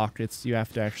lock. It's... You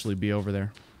have to actually be over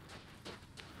there.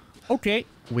 Okay.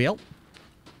 Well.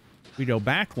 We go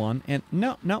back one. And...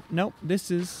 No.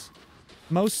 This is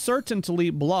most certainly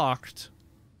blocked.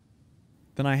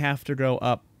 Then I have to go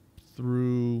up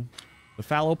through the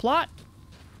fallow plot.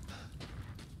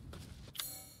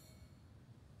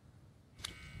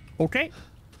 Okay.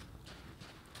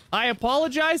 I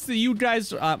apologize to you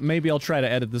guys. Maybe I'll try to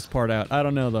edit this part out. I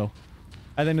don't know, though.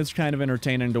 I think it's kind of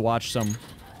entertaining to watch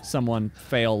someone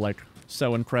fail, like,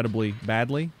 so incredibly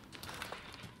badly.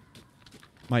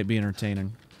 Might be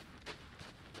entertaining.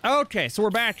 Okay, so we're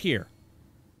back here.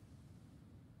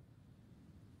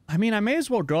 I mean, I may as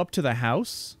well go up to the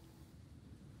house.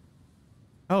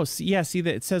 Oh, see, yeah, see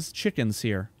that it says chickens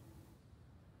here.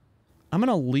 I'm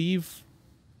gonna leave.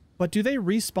 But do they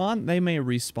respawn? They may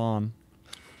respawn.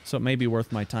 So it may be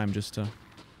worth my time just to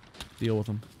deal with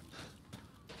them.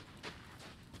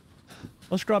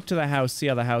 Let's go up to the house, see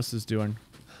how the house is doing.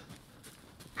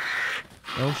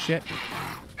 Oh, shit.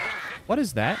 What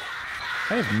is that?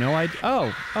 I have no idea.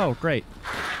 Oh, great.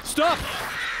 Stop!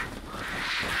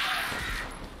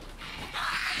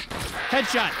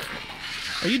 Headshot!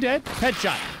 Are you dead?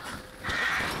 Headshot.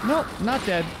 Nope, not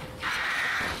dead.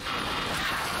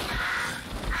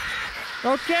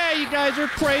 Okay, you guys are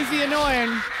crazy annoying.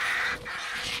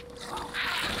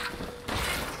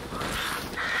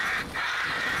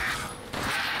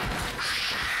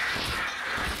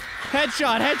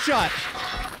 Headshot, headshot.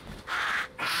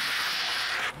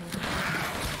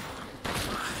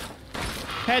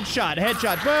 Headshot,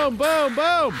 headshot. Boom, boom,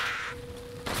 boom.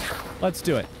 Let's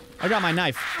do it. I got my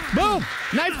knife. Boom!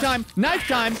 Knife time! Knife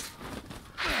time!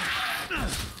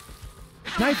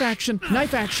 Knife action!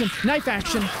 Knife action! Knife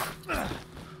action!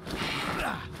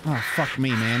 Oh, fuck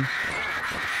me, man.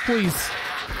 Please.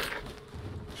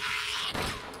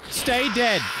 Stay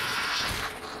dead.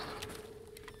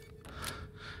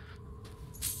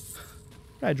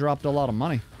 Guy dropped a lot of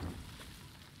money.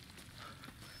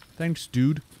 Thanks,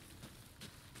 dude.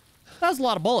 That was a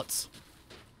lot of bullets.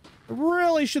 I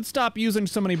really should stop using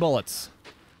so many bullets.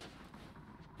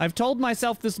 I've told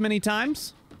myself this many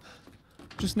times.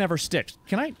 Just never sticks.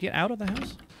 Can I get out of the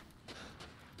house?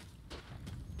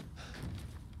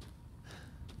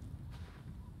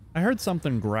 I heard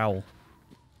something growl.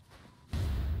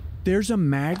 There's a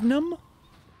magnum?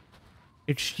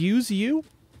 Excuse you?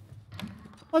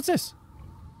 What's this?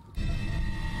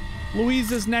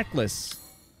 Louise's necklace.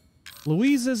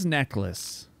 Louise's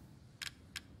necklace.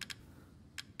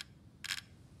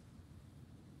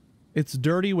 It's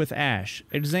dirty with ash.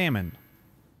 Examine.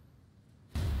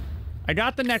 I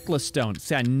got the necklace stone.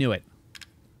 See, I knew it.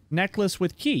 Necklace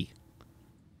with key.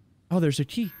 Oh, there's a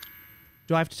key.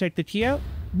 Do I have to take the key out?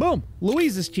 Boom!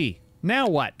 Louise's key. Now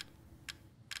what?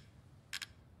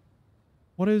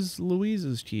 What does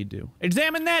Louise's key do?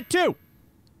 Examine that too!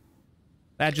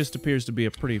 That just appears to be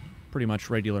a pretty much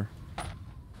regular.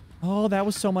 Oh, that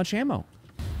was so much ammo.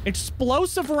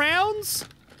 Explosive rounds?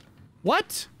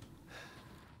 What?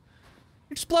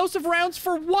 Explosive rounds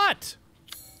for what?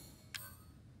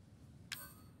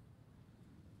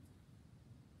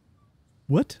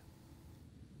 What?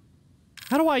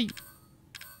 How do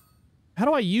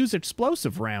I use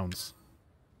explosive rounds?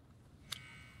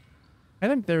 I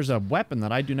think there's a weapon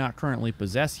that I do not currently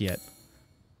possess yet.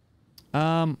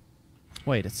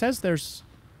 Wait, it says there's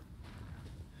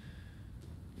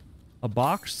a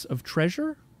box of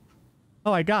treasure?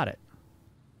 Oh, I got it.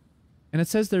 And it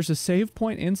says there's a save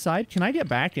point inside. Can I get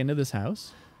back into this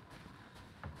house?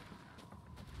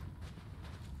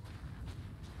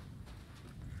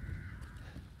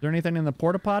 Is there anything in the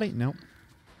porta potty? Nope.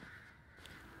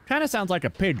 Kind of sounds like a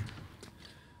pig.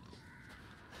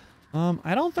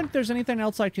 I don't think there's anything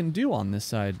else I can do on this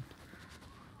side.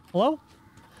 Hello?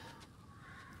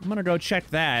 I'm gonna go check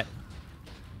that.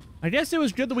 I guess it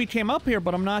was good that we came up here,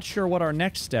 but I'm not sure what our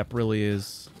next step really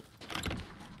is.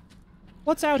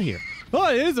 What's out here?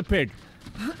 Oh, it is a pig.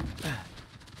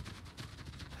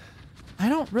 I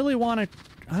don't really want to...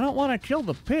 I don't want to kill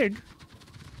the pig.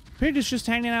 Pig is just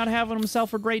hanging out having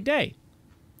himself a great day.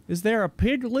 Is there a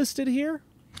pig listed here?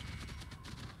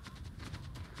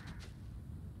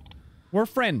 We're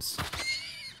friends.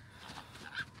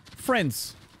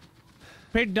 Friends.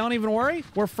 Pig, don't even worry.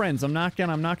 We're friends. I'm not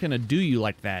gonna do you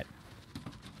like that.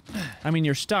 I mean,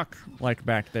 you're stuck, like,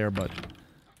 back there, but...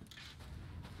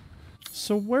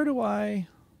 So where do I...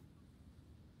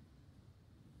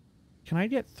 Can I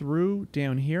get through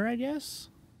down here, I guess?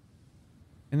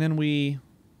 And then we...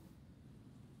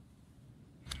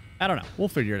 I don't know. We'll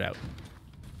figure it out.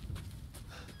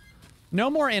 No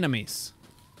more enemies.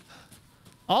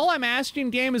 All I'm asking,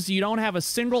 game, is you don't have a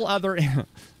single other...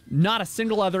 Not a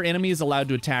single other enemy is allowed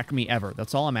to attack me ever.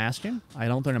 That's all I'm asking. I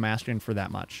don't think I'm asking for that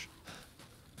much.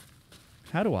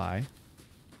 How do I...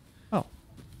 Oh.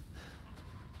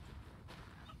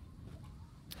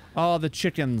 Oh, the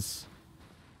chickens.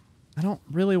 I don't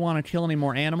really want to kill any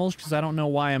more animals because I don't know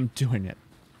why I'm doing it.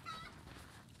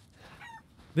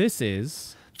 This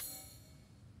is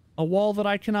a wall that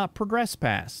I cannot progress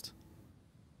past.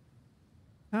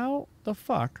 How the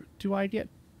fuck do I get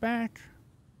back?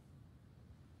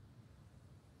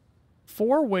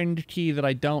 4-winged key that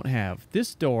I don't have.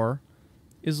 This door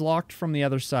is locked from the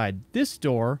other side. This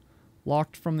door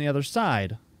locked from the other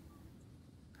side.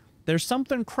 There's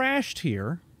something crashed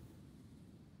here.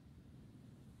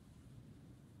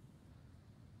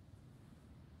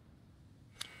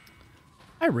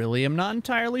 I really am not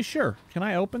entirely sure. Can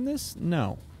I open this?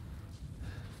 No.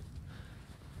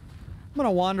 I'm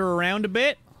gonna wander around a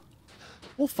bit.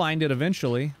 We'll find it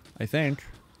eventually, I think.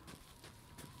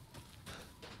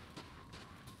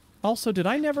 Also, did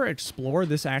I never explore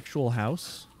this actual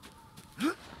house?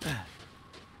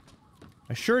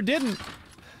 I sure didn't.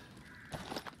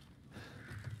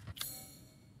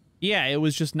 Yeah, it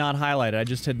was just not highlighted. I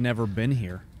just had never been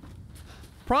here.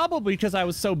 Probably because I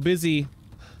was so busy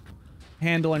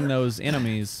handling those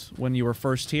enemies when you were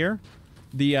first here.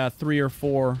 The 3 or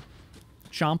 4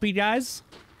 chompy guys.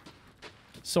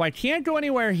 So I can't go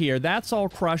anywhere here. That's all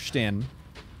crushed in.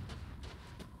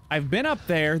 I've been up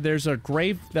there. There's a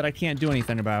grave that I can't do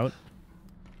anything about.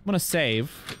 I'm gonna save.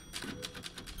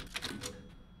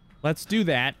 Let's do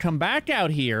that. Come back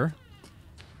out here.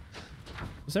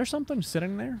 Is there something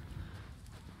sitting there?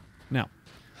 No.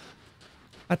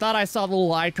 I thought I saw the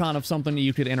little icon of something that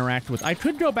you could interact with. I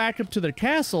could go back up to the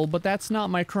castle, but that's not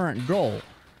my current goal.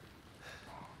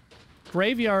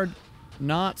 Graveyard,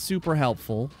 not super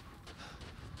helpful.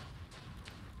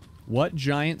 What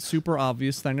giant, super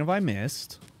obvious thing have I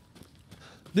missed?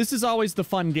 This is always the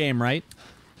fun game, right?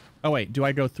 Oh, wait. Do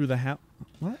I go through the house?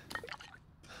 What?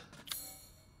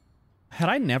 Had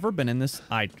I never been in this?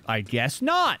 I guess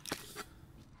not.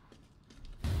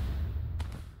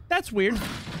 That's weird.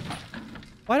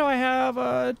 Why do I have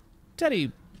a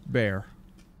teddy bear?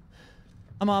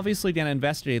 I'm obviously going to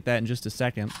investigate that in just a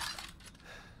second.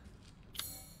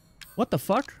 What the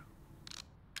fuck?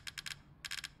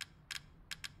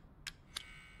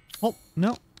 Oh,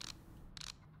 no.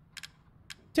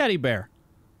 Teddy bear.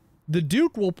 The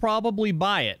Duke will probably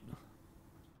buy it.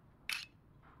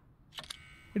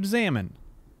 Examine.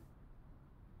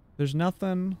 There's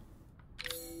nothing...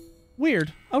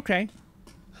 Weird. Okay.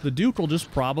 The Duke will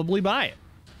just probably buy it.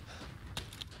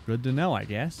 Good to know, I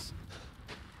guess.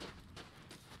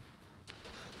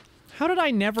 How did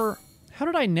I never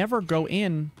go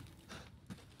in?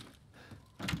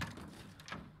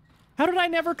 How did I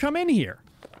never come in here?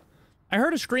 I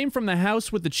heard a scream from the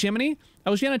house with the chimney. I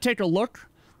was gonna take a look,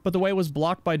 but the way was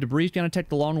blocked by debris. Gonna take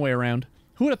the long way around.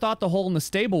 Who would have thought the hole in the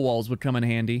stable walls would come in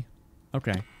handy?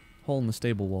 Okay. Hole in the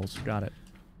stable walls. Got it.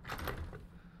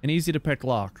 An easy to pick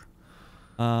lock.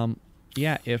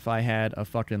 Yeah, if I had a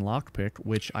fucking lockpick,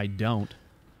 which I don't.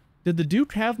 Did the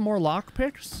Duke have more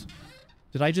lockpicks?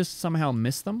 Did I just somehow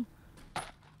miss them?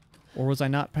 Or was I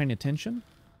not paying attention?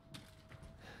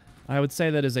 I would say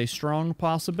that is a strong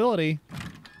possibility.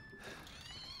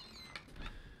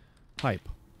 Pipe.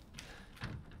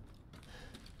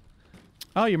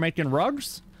 Oh, you're making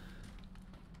rugs?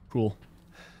 Cool.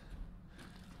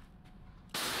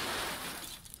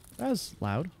 That was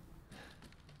loud.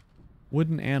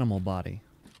 Wooden animal body.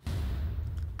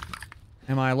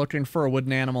 Am I looking for a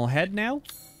wooden animal head now?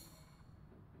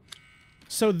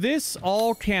 So this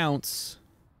all counts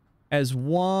as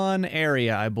one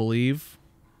area, I believe.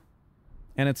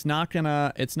 And it's not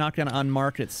gonna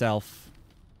unmark itself.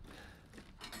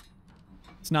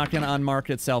 It's not gonna unmark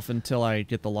itself until I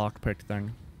get the lockpick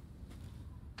thing.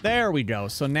 There we go.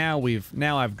 So now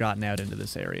I've gotten out into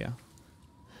this area.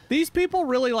 These people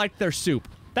really like their soup.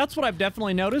 That's what I've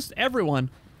definitely noticed. Everyone,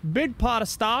 big pot of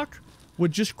stock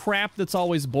with just crap that's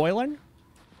always boiling.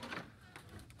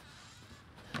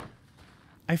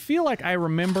 I feel like I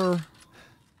remember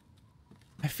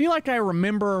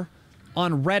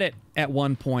on Reddit at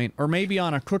one point, or maybe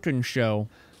on a cooking show,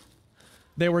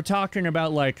 they were talking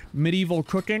about, like, medieval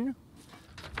cooking,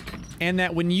 and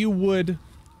that when you would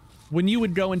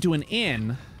go into an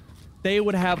inn, they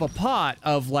would have a pot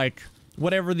of, like,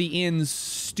 whatever the inn's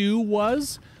stew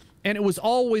was, and it was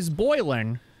always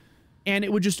boiling, and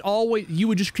it would just always, you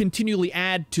would just continually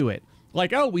add to it.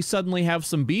 Like, oh, we suddenly have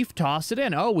some beef, toss it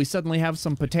in. Oh, we suddenly have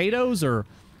some potatoes or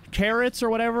carrots or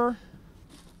whatever.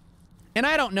 And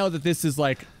I don't know that this is,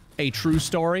 like, a true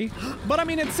story, but I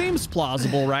mean, it seems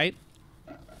plausible, right?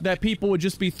 That people would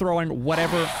just be throwing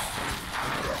whatever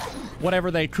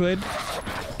they could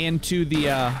into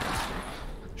the,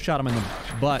 shot him in the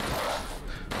butt.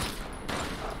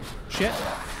 Shit.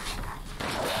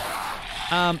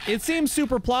 It seems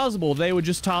super plausible they would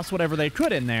just toss whatever they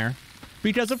could in there.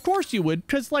 Because of course you would,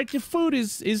 because, like, the food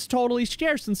is totally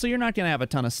scarce, and so you're not gonna have a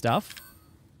ton of stuff.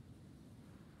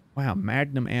 Wow,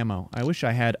 Magnum ammo. I wish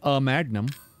I had a Magnum.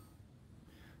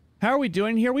 How are we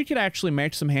doing here? We could actually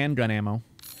make some handgun ammo.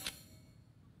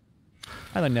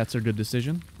 I think that's a good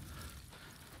decision.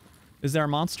 Is there a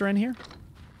monster in here?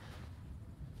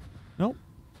 Nope.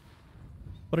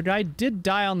 But a guy did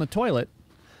die on the toilet.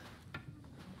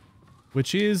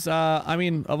 Which is, I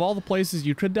mean, of all the places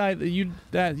you could die, you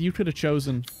could have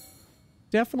chosen...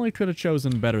 Definitely could have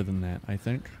chosen better than that, I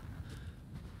think.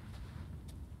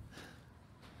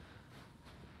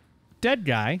 Dead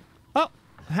guy. Oh,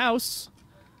 house.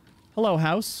 Hello,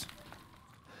 house.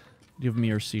 Give me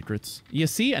your secrets. You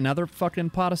see? Another fucking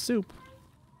pot of soup.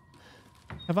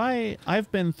 I've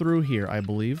been through here, I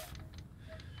believe.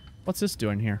 What's this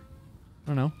doing here? I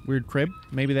don't know. Weird crib?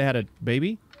 Maybe they had a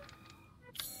baby?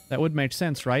 That would make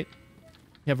sense, right?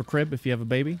 You have a crib if you have a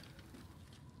baby.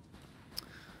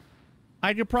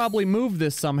 I could probably move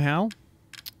this somehow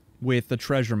with the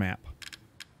treasure map.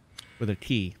 With a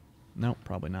key. Nope,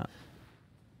 probably not.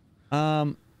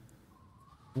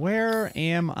 Where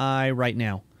am I right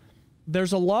now?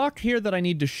 There's a lock here that I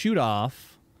need to shoot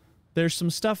off. There's some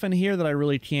stuff in here that I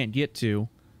really can't get to.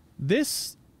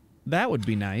 That would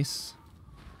be nice.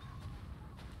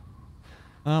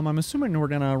 I'm assuming we're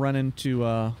gonna run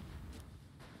into,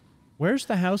 where's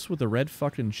the house with the red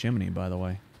fucking chimney, by the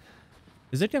way?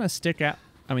 Is it gonna stick out?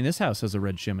 I mean, this house has a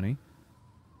red chimney.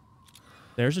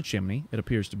 There's a chimney. It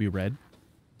appears to be red.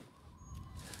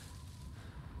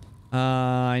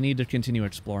 I need to continue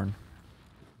exploring.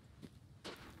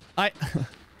 I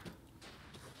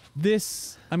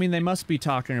mean, they must be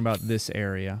talking about this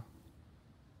area.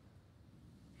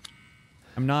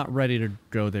 I'm not ready to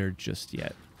go there just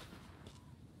yet.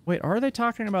 Wait, are they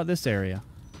talking about this area?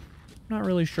 I'm not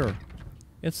really sure.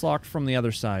 It's locked from the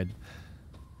other side.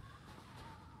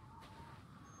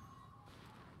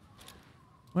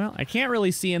 Well, I can't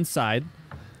really see inside.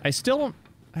 I still don't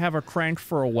have a crank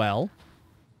for a well.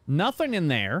 Nothing in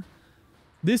there.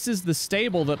 This is the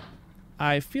stable that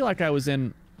I feel like I was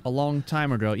in a long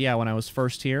time ago. Yeah, when I was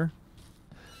first here.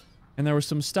 And there was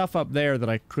some stuff up there that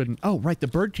I couldn't... Oh, right, the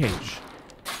birdcage.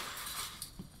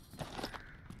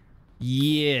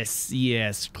 Yes,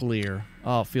 yes, clear.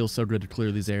 Oh, it feels so good to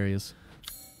clear these areas.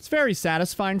 It's very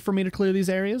satisfying for me to clear these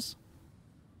areas.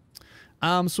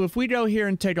 So if we go here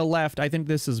and take a left, I think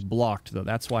this is blocked, though.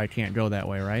 That's why I can't go that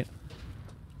way, right?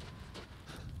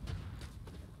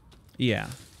 Yeah.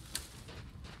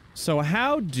 So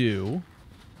how do...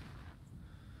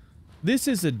 This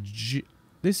is a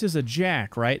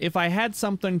jack, right? If I had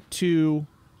something to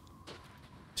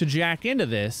jack into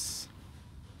this,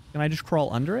 can I just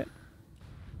crawl under it?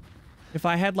 If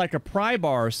I had like a pry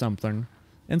bar or something.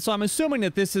 And so I'm assuming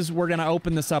that this is, we're gonna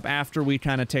open this up after we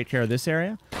kind of take care of this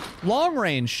area. Long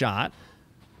range shot.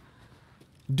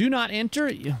 Do not enter.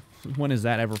 When has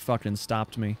that ever fucking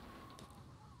stopped me?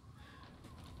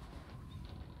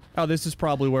 Oh, this is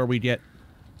probably where we get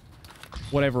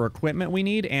whatever equipment we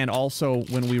need, and also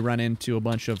when we run into a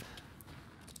bunch of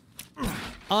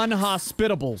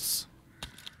unhospitables.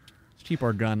 Let's keep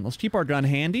our gun. Let's keep our gun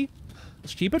handy.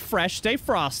 Let's keep it fresh. Stay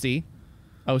frosty.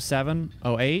 07,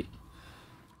 08.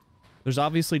 There's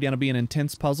obviously going to be an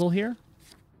intense puzzle here.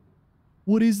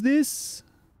 What is this?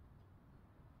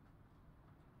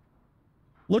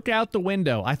 Look out the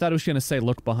window. I thought it was going to say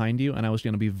look behind you, and I was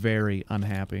going to be very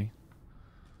unhappy.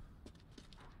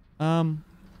 I'm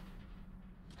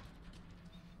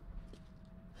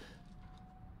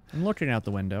looking out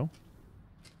the window.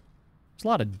 There's a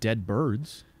lot of dead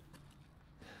birds.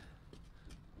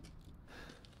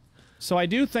 So I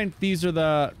do think these are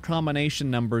the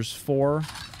combination numbers for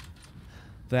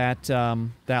that,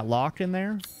 that lock in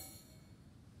there.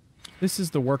 This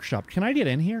is the workshop. Can I get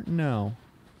in here? No.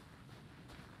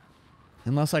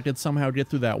 Unless I could somehow get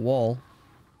through that wall.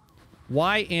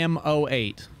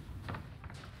 YM08.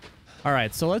 All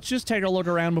right, so let's just take a look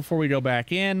around before we go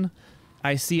back in.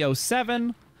 I see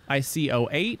 07. I see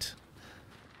 08.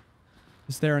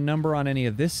 Is there a number on any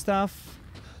of this stuff?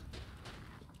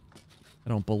 I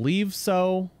don't believe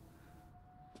so.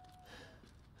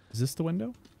 Is this the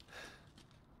window?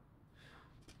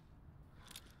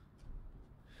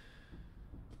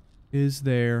 Is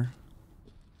there...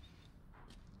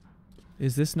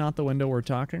 Is this not the window we're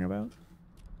talking about?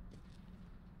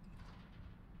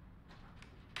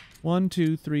 1,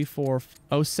 2, 3, 4,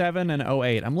 07 and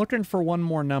 08. I'm looking for one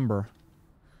more number.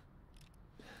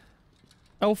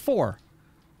 04.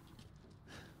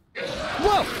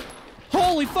 Whoa!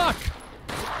 Holy fuck!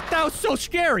 That was so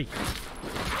scary!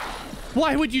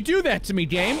 Why would you do that to me,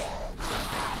 game?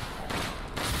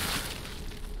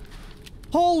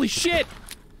 Holy shit!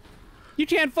 You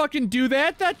can't fucking do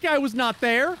that! That guy was not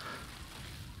there!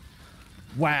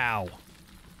 Wow.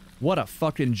 What a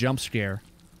fucking jump scare.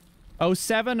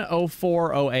 07,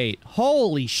 04, 08.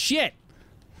 Holy shit!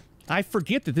 I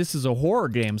forget that this is a horror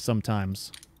game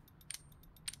sometimes.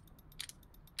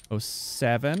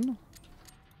 07,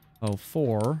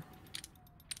 04.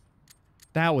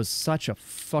 That was such a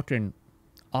fucking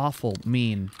awful,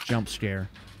 mean jump scare.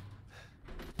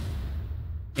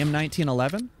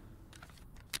 M1911?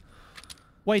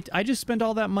 Wait, I just spent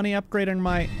all that money upgrading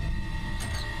my...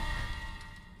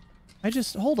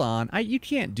 hold on. You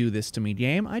can't do this to me,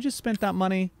 game. I just spent that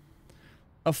money.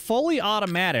 A fully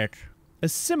automatic, a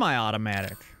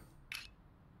semi-automatic.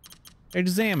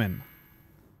 Examine.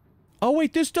 Oh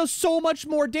wait, this does so much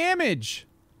more damage.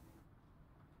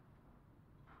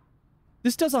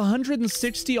 This does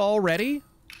 160 already?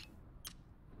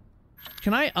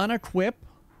 Can I unequip?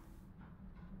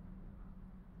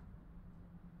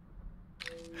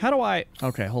 How do I...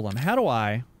 Okay, hold on. How do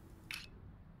I...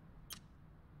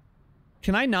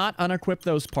 Can I not unequip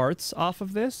those parts off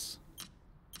of this?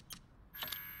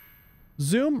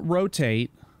 Zoom, rotate.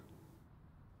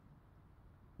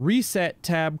 Reset,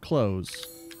 tab, close.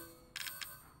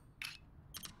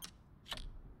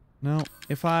 No,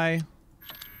 if I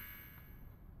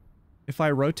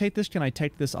rotate this, can I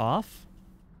take this off?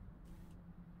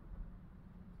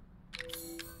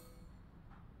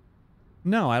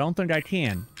 No, I don't think I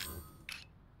can.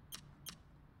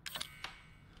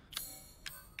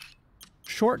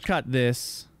 Shortcut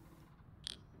this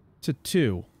to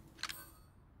 2.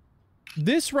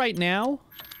 This right now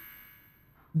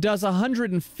does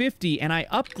 150 and I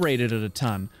upgraded it a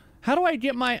ton. How do I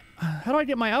get my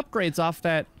upgrades off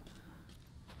that?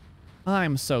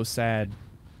 I'm so sad.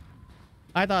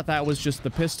 I thought that was just the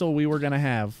pistol we were gonna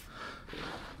have.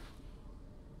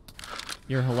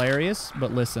 You're hilarious,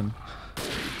 but listen.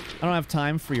 I don't have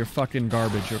time for your fucking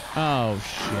garbage. Oh,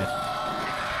 shit.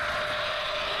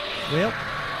 Well.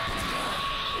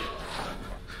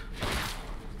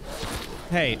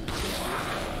 Hey.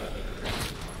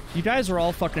 You guys are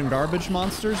all fucking garbage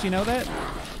monsters, you know that?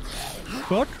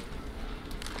 Fuck.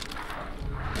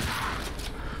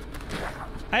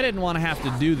 I didn't want to have to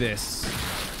do this.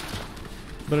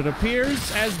 But it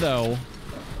appears as though...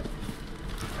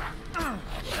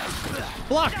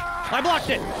 Block! I blocked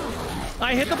it!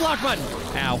 I hit the block button!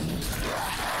 Ow.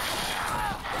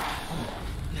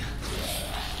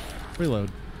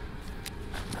 Reload.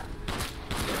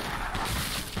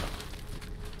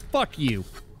 Fuck you.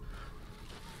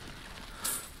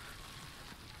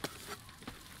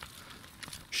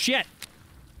 Shit!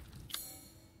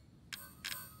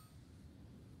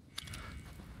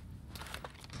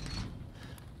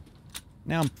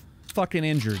 Now I'm fucking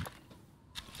injured.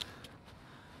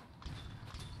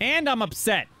 And I'm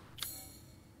upset.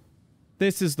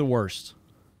 This is the worst.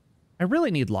 I really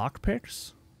need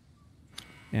lockpicks.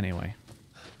 Anyway.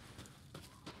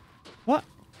 What?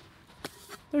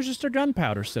 There's just a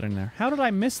gunpowder sitting there. How did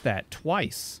I miss that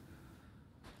twice?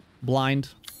 Blind,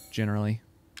 generally.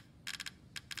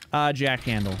 Jack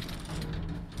handle.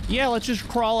 Yeah, let's just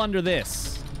crawl under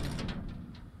this.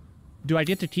 Do I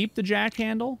get to keep the jack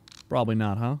handle? Probably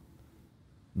not, huh?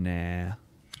 Nah.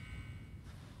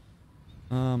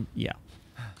 Yeah.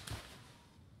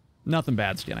 Nothing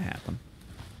bad's gonna happen.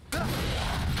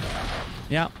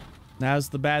 Yeah, that was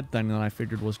the bad thing that I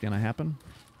figured was gonna happen.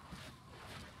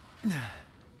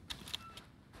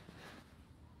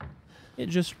 It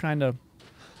just kind of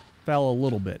fell a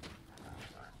little bit.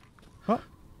 Oh,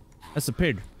 that's a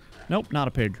pig. Nope, not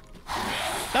a pig.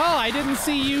 Oh, I didn't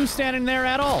see you standing there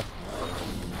at all.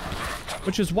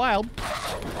 Which is wild.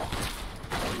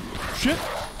 Shit.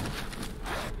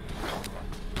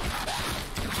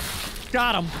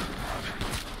 Got him.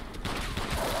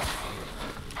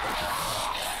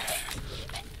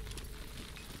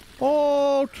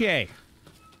 Okay.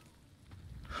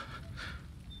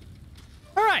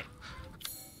 All right.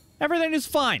 Everything is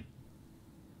fine.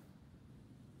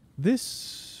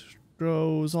 This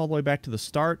goes all the way back to the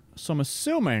start, so I'm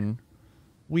assuming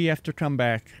we have to come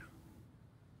back.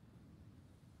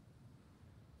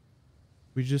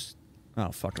 We just...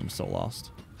 Oh, fuck, I'm so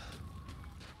lost.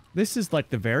 This is like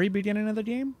the very beginning of the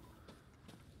game?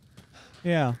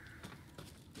 Yeah.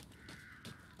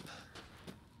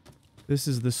 This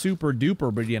is the super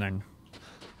duper beginning.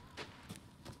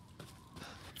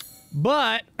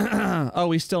 But, oh,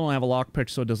 we still don't have a lockpick,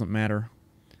 so it doesn't matter.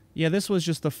 Yeah, this was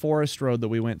just the forest road that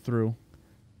we went through.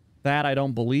 That, I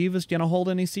don't believe, is gonna hold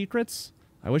any secrets.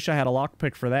 I wish I had a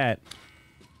lockpick for that.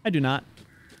 I do not.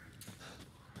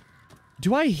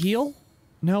 Do I heal?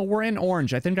 No, we're in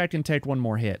orange. I think I can take one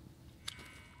more hit.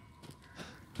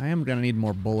 I am gonna need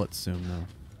more bullets soon,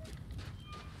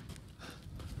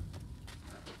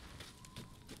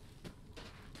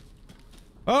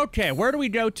 though. Okay, where do we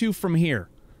go to from here?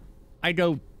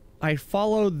 I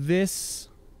follow this.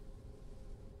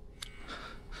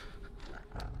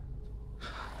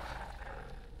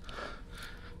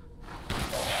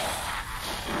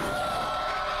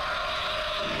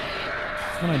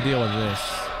 I'm gonna deal with this.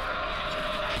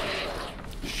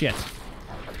 Shit.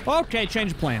 Okay,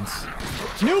 change of plans.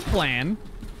 New plan.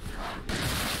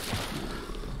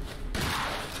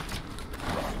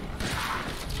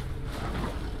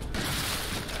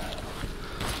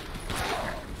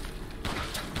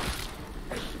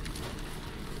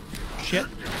 Shit.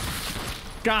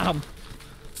 Got him.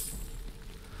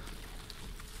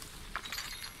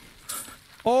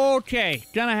 Okay,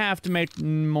 gonna have to make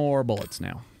more bullets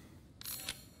now.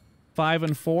 5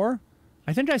 and 4.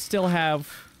 I think I still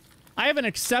have... I have an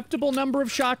acceptable number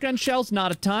of shotgun shells,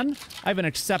 not a ton. I have an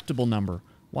acceptable number.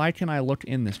 Why can I look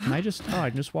in this? Can I just... Oh, I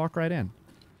can just walk right in.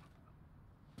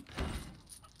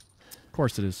 Of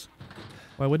course it is.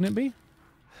 Why wouldn't it be?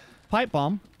 Pipe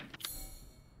bomb.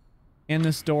 And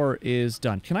this door is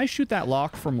done. Can I shoot that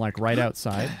lock from, like, right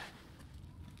outside?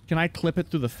 Can I clip it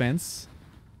through the fence?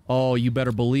 Oh, you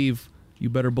better believe. You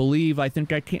better believe I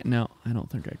think I can. No, I don't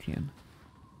think I can.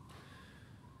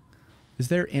 Is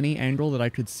there any angle that I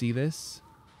could see this?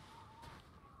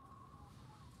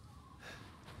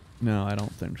 No, I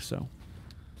don't think so.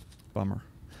 Bummer.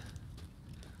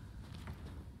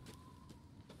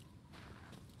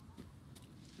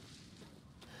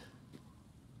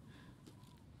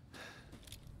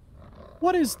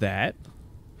 What is that?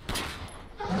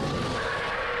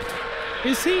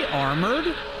 Is he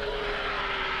armored?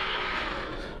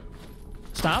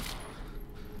 Stop.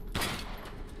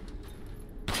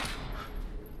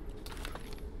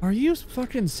 Are you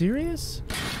fucking serious?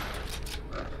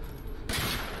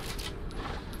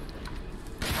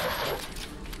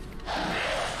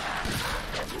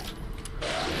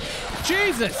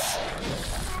 Jesus!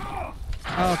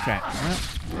 Okay, well,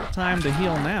 time to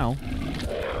heal now.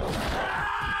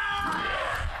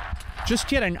 Just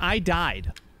kidding, I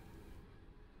died.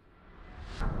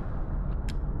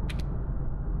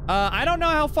 I don't know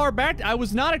how far back. I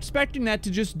was not expecting that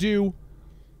to just do,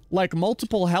 like,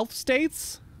 multiple health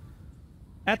states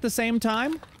at the same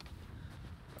time.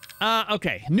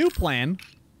 Okay, new plan.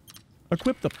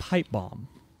 Equip the pipe bomb.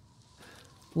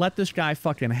 Let this guy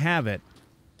fucking have it.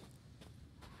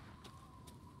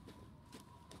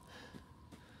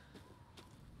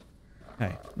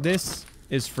 Hey, this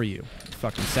is for you,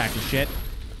 fucking sack of shit.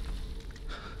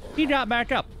 He got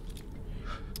back up.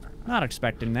 Not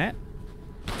expecting that.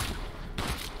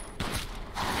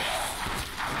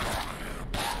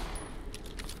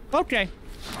 Okay.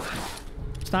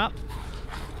 Stop.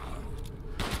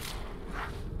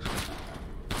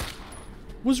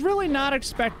 Was really not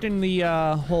expecting the,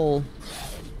 whole...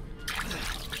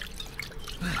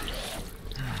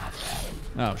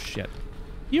 Oh, shit.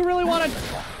 You really wanted...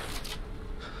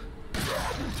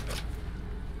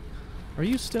 Are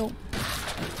you still...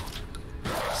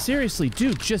 Seriously,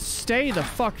 dude, just stay the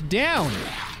fuck down.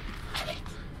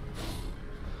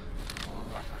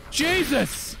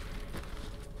 Jesus!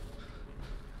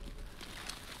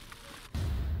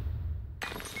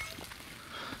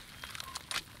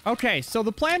 Okay, so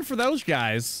the plan for those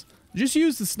guys, just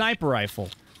use the sniper rifle.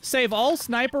 Save all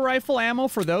sniper rifle ammo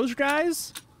for those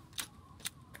guys?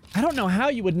 I don't know how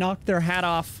you would knock their hat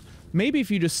off. Maybe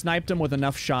if you just sniped them with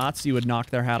enough shots, you would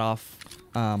knock their hat off,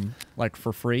 like,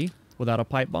 for free without a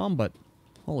pipe bomb, but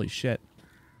holy shit.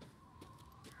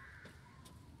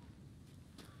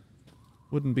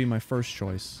 Wouldn't be my first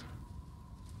choice.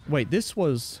 Wait, this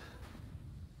was...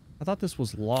 I thought this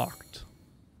was locked.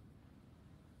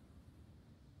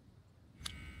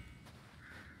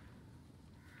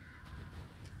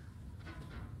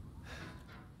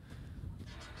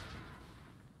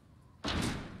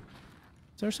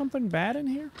 there something bad in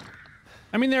here?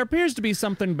 I mean, there appears to be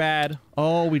something bad.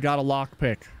 Oh, we got a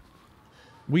lockpick.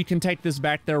 We can take this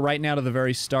back there right now to the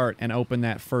very start and open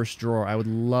that first drawer. I would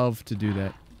love to do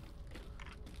that.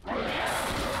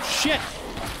 Shit!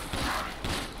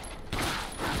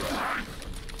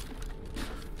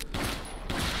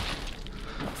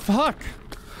 Fuck!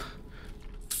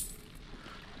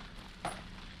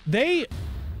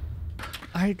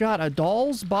 I got a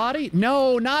doll's body?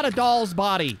 No, not a doll's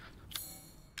body!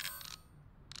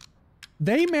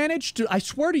 They managed to, I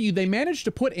swear to you, they managed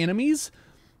to put enemies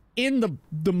in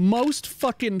the most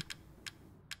fucking...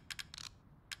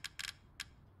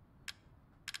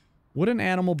 Wooden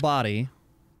animal body.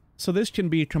 So this can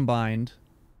be combined.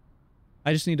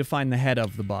 I just need to find the head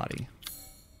of the body.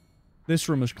 This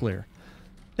room is clear.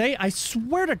 I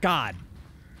swear to God,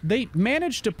 they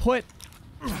managed to put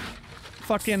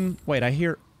fucking... Wait, I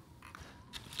hear...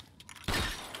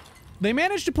 They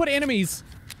managed to put enemies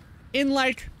in,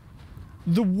 like,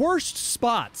 the worst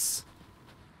spots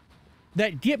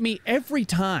that get me every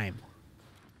time.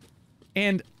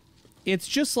 And it's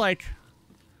just like...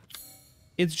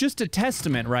 It's just a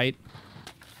testament, right?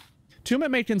 To whom it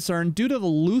may concern, due to the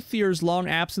luthier's long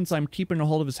absence, I'm keeping a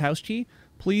hold of his house key.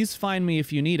 Please find me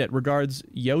if you need it. Regards,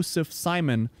 Joseph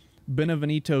Simon,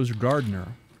 Benevenito's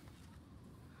gardener.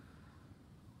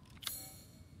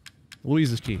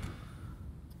 Louise's key.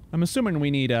 I'm assuming we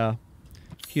need a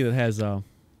key that has a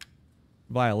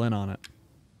violin on it.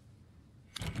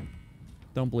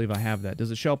 Don't believe I have that.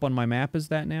 Does it show up on my map as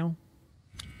that now?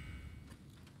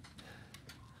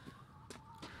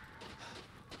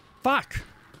 Fuck!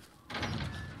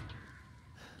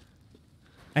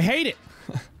 I hate it!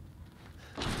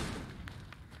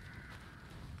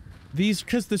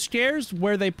 Because the scares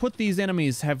where they put these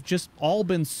enemies have just all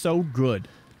been so good.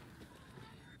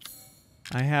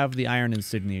 I have the iron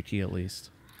insignia key at least.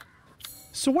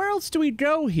 So where else do we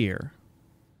go here?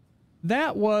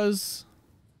 That's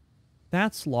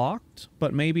locked,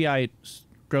 but maybe I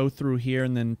go through here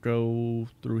and then go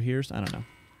through here. I don't know.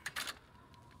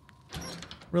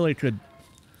 Really could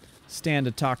stand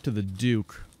to talk to the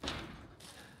Duke.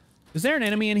 Is there an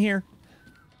enemy in here?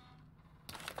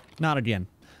 Not again.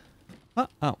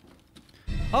 Oh.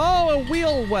 Oh, a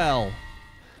wheel well!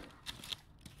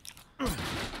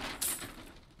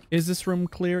 Is this room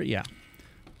clear? Yeah.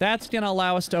 That's gonna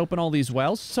allow us to open all these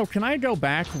wells. So can I go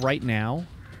back right now?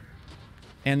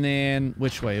 And then,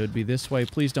 which way? It would be this way.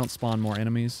 Please don't spawn more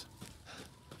enemies.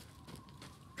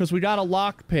 Because we got a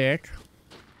lockpick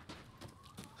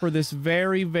for this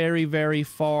very, very, very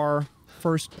far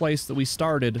first place that we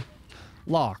started.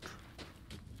 Lock.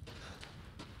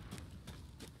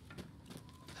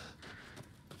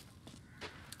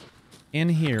 In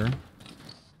here.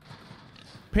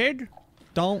 Pig,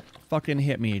 don't fucking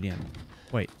hit me again.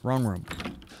 Wait, wrong room.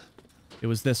 It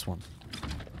was this one.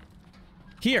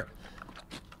 Here.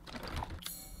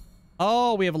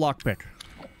 Oh, we have a lockpick.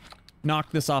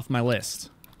 Knock this off my list.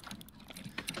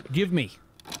 Give me.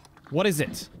 What is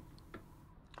it?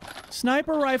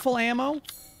 Sniper rifle ammo?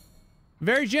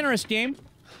 Very generous, game.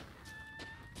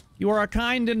 You are a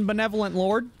kind and benevolent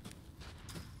lord.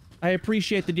 I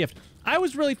appreciate the gift. I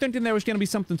was really thinking there was going to be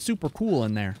something super cool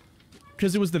in there.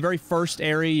 Because it was the very first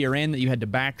area you're in that you had to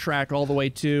backtrack all the way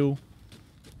to.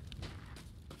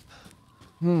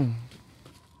 I'm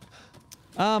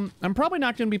probably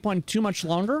not going to be playing too much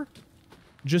longer.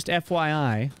 Just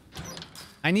FYI.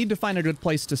 I need to find a good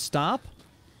place to stop.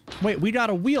 Wait, we got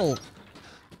a wheel.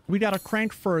 We got a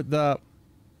crank for the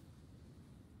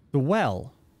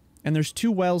well. And there's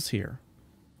 2 wells here.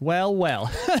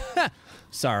 Well.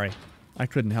 Sorry. I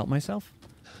couldn't help myself.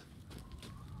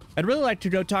 I'd really like to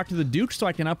go talk to the Duke so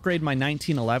I can upgrade my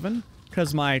 1911.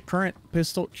 Because my current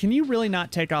pistol... Can you really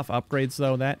not take off upgrades,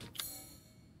 though? That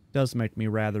does make me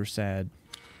rather sad.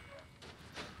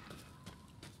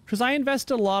 Because I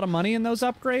invested a lot of money in those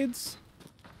upgrades.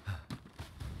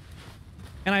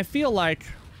 And I feel like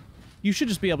you should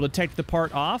just be able to take the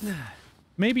part off.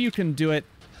 Maybe you can do it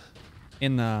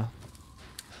in the...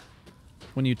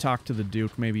 When you talk to the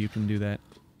Duke, maybe you can do that.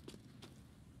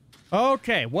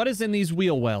 Okay, what is in these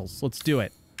wheel wells? Let's do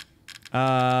it.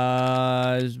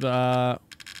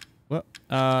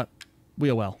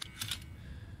 Wheel well.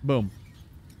 Boom.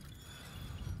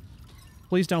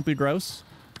 Please don't be gross.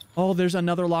 Oh, there's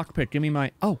another lockpick. Give me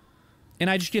my... Oh. And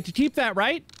I just get to keep that,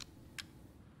 right?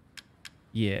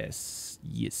 Yes.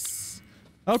 Yes.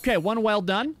 Okay, 1 well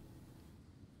done.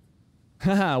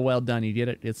 Haha, well done. You get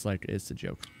it? It's like, it's a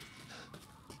joke.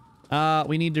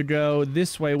 We need to go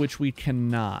this way, which we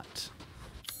cannot.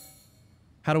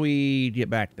 How do we get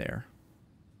back there?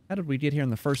 How did we get here in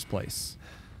the first place?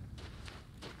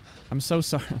 I'm so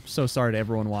sorry. I'm so sorry to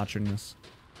everyone watching this.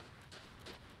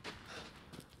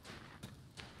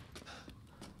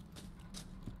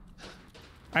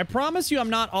 I promise you I'm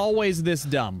not always this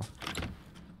dumb.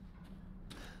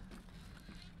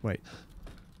 Wait.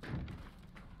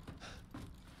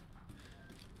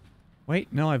 Wait,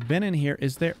 no, I've been in here.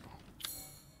 Is there...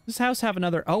 Does this house have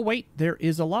another... Oh, wait, there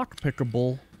is a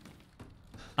lockpickable.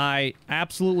 I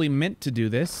absolutely meant to do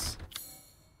this.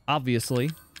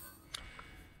 Obviously.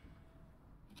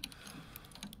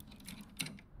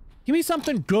 Give me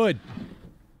something good.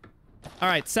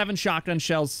 Alright, 7 shotgun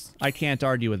shells. I can't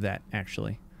argue with that,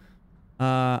 actually.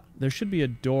 There should be a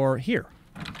door here.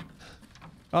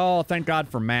 Oh, thank God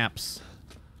for maps.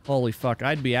 Holy fuck,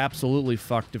 I'd be absolutely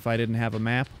fucked if I didn't have a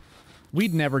map.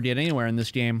 We'd never get anywhere in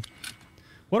this game.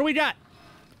 What do we got?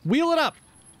 Wheel it up!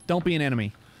 Don't be an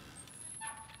enemy.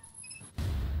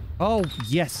 Oh,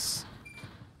 yes.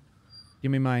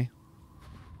 Give me my...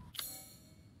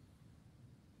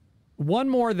 One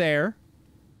more there.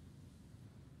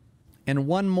 And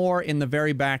one more in the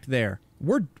very back there.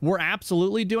 We're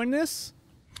absolutely doing this.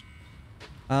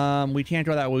 We can't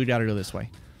go that way. We gotta go this way.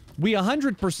 We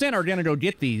 100% are gonna go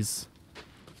get these.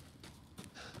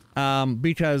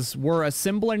 Because we're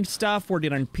assembling stuff. We're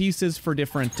getting pieces for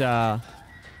different,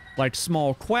 like,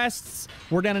 small quests.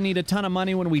 We're gonna need a ton of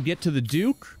money when we get to the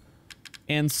Duke.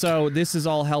 And so this is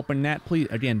all helping that. Please,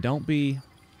 again, don't be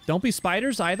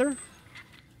spiders either.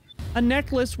 A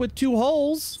necklace with 2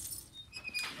 holes.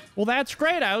 Well, that's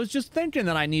great. I was just thinking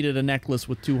that I needed a necklace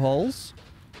with 2 holes.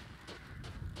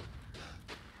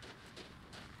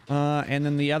 And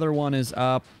then the other one is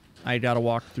up. I gotta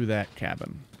walk through that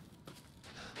cabin.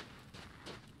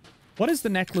 What is the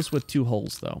necklace with 2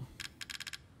 holes, though?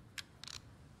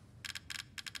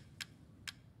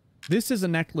 This is a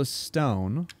necklace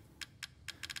stone.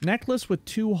 Necklace with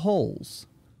 2 holes.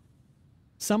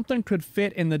 Something could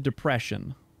fit in the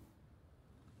depression.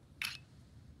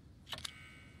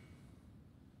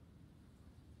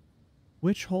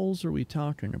 Which holes are we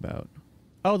talking about?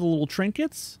 Oh, the little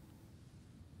trinkets?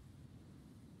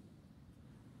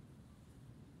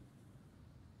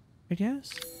 I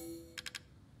guess.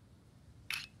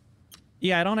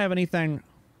 Yeah, I don't have anything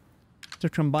to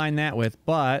combine that with,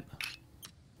 but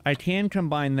I can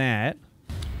combine that.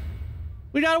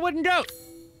 We got a wooden goat!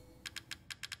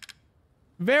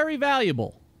 Very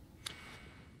valuable.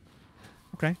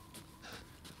 Okay.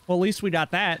 Well, at least we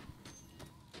got that.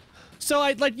 So,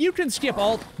 like, you can skip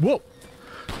all... Whoa!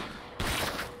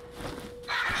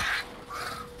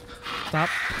 Stop.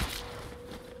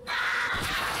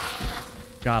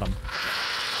 Got him.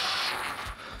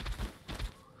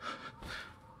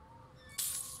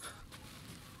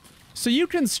 So you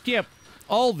can skip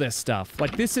all this stuff.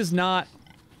 Like, this is not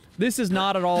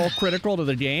at all critical to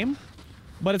the game,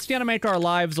 but it's gonna make our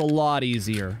lives a lot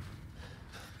easier.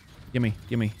 Gimme.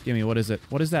 What is it?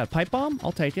 What is that? Pipe bomb?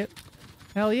 I'll take it.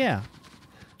 Hell yeah.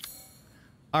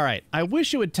 Alright, I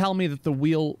wish it would tell me that the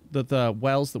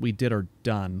wells that we did are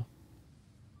done.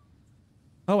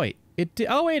 Oh wait, it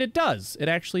does. It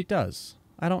actually does.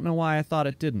 I don't know why I thought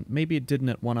it didn't. Maybe it didn't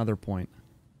at one other point.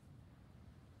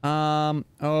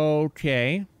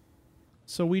 Okay.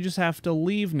 So we just have to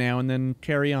leave now and then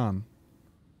carry on.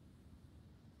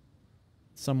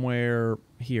 Somewhere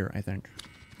here, I think.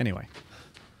 Anyway.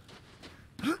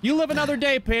 You live another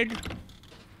day, pig!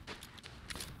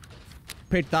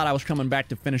 Pig thought I was coming back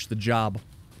to finish the job.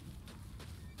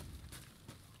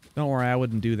 Don't worry, I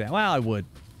wouldn't do that. Well, I would.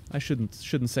 I shouldn't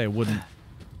say I wouldn't.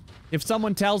 If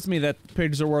someone tells me that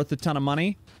pigs are worth a ton of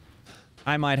money,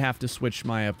 I might have to switch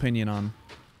my opinion on...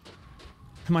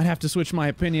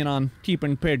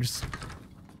 keeping pigs.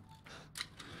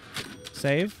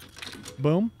 Save.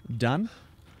 Boom. Done.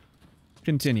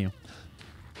 Continue.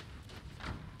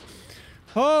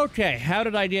 Okay, how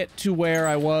did I get to where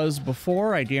I was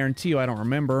before? I guarantee you I don't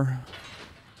remember.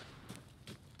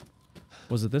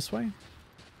 Was it this way?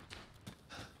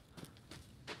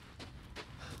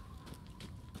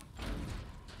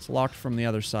 It's locked from the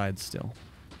other side still.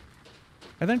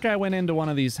 I think I went into one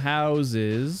of these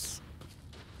houses.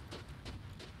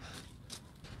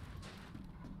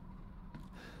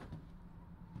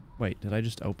 Wait, did I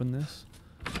just open this?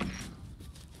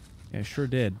 Yeah, I sure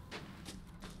did.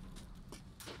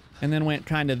 And then went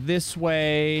kind of this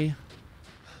way.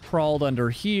 Crawled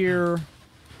under here.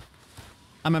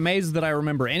 I'm amazed that I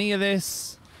remember any of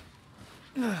this.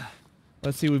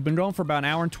 Let's see, we've been going for about an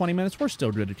hour and 20 minutes. We're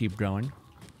still good to keep going.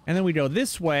 And then we go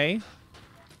this way.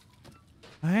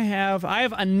 I have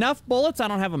enough bullets. I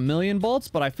don't have 1,000,000 bullets,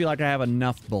 but I feel like I have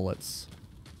enough bullets.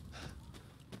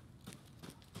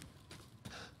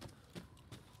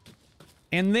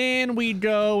 And then we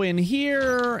go in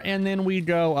here, and then we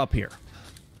go up here.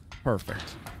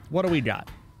 Perfect. What do we got?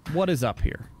 What is up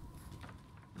here?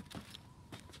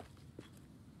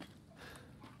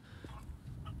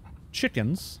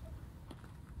 Chickens.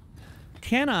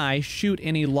 Can I shoot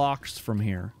any locks from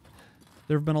here?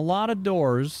 There have been a lot of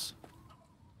doors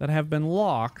that have been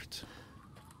locked.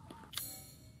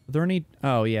 Are there any...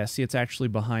 Oh, yeah. See, it's actually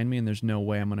behind me, and there's no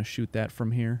way I'm going to shoot that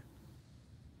from here.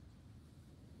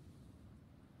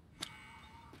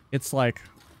 It's like...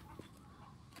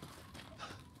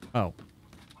 Oh.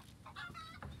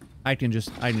 I can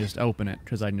just open it,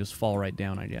 because I can just fall right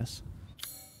down, I guess.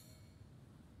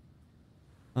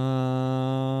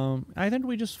 I think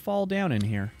we just fall down in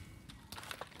here.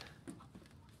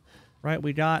 Right,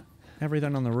 we got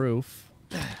everything on the roof.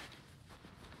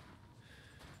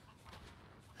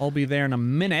 I'll be there in a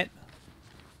minute.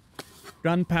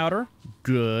 Gunpowder.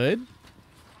 Good.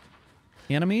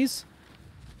 Enemies?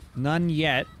 None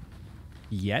yet.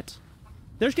 Yet.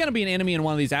 There's gonna be an enemy in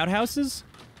one of these outhouses.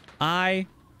 I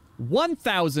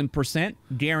 1000%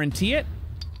 guarantee it.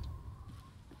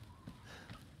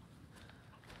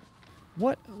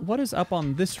 What is up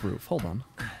on this roof? Hold on.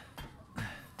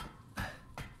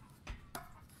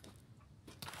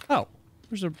 Oh,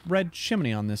 there's a red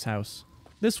chimney on this house.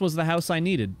 This was the house I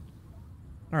needed.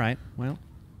 Alright, well.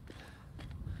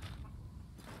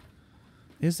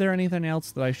 Is there anything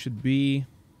else that I should be...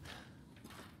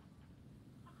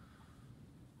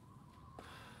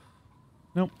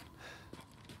 Nope.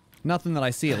 Nothing that I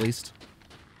see, at least.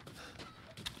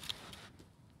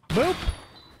 Boop!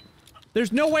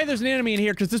 There's no way there's an enemy in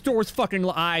here, because this door was fucking...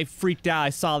 I freaked out. I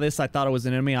saw this. I thought it was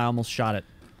an enemy. I almost shot it.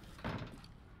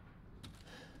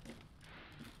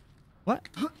 What?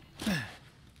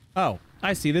 Oh,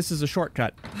 I see. This is a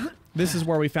shortcut. This is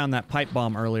where we found that pipe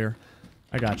bomb earlier.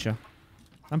 I gotcha.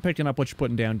 I'm picking up what you're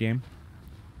putting down, game.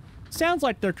 Sounds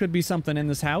like there could be something in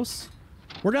this house.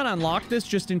 We're gonna unlock this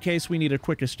just in case we need a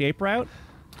quick escape route.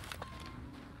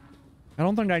 I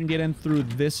don't think I can get in through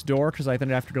this door, because I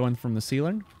think I have to go in from the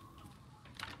ceiling.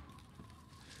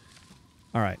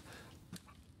 Alright.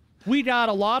 We got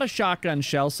a lot of shotgun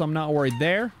shells, so I'm not worried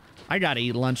there. I gotta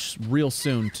eat lunch real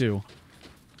soon, too.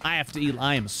 I have to eat.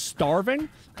 I am starving.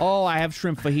 Oh, I have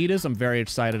shrimp fajitas. I'm very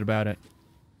excited about it.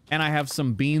 And I have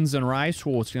some beans and rice.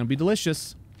 Oh, it's gonna be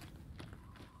delicious.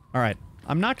 Alright.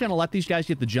 I'm not gonna let these guys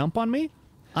get the jump on me.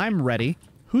 I'm ready.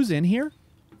 Who's in here?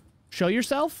 Show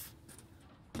yourself.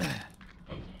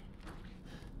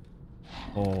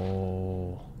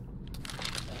 Oh.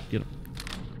 Get him.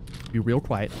 Be real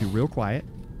quiet. Be real quiet.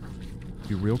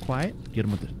 Be real quiet. Get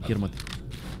him with it. Get him with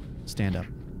it. Stand up.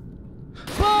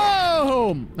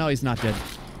 Boom! No, he's not dead.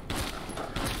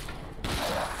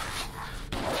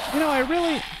 You know,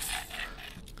 I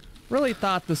really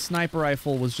thought the sniper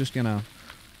rifle was just gonna...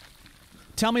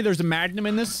 Tell me there's a magnum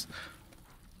in this?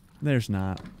 There's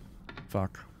not.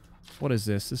 Fuck. What is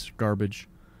this? This is garbage.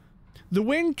 The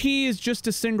wing key is just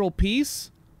a single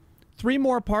piece. 3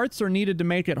 more parts are needed to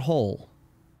make it whole.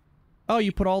 Oh,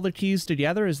 you put all the keys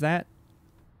together? Is that...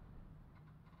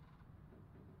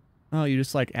 Oh, you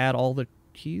just, like, add all the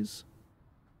keys?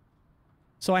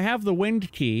 So I have the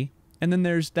winged key, and then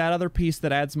there's that other piece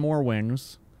that adds more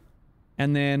wings.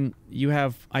 And then you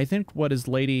have, I think, what is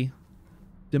Lady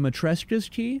Dimitrescu's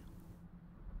key?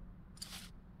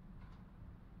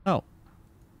 Oh.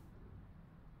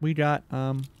 We got,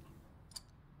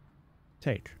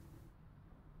 take.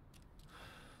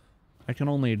 I can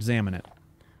only examine it.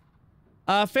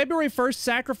 February 1st,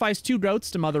 sacrificed 2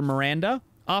 goats to Mother Miranda.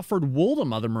 Offered wool to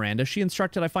Mother Miranda. She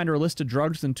instructed I find her a list of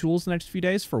drugs and tools the next few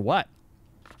days. For what?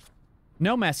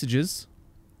 No messages.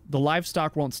 The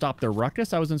livestock won't stop their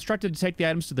ruckus. I was instructed to take the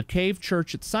items to the cave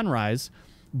church at sunrise,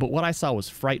 but what I saw was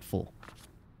frightful.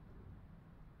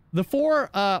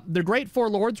 The great 4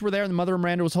 lords were there, and the Mother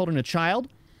Miranda was holding a child.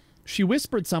 She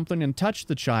whispered something and touched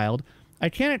the child. I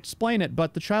can't explain it,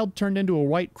 but the child turned into a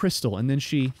white crystal, and then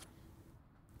she...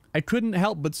 I couldn't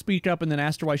help but speak up and then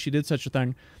asked her why she did such a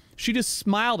thing. She just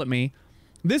smiled at me.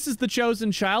 This is the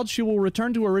chosen child. She will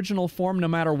return to original form no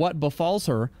matter what befalls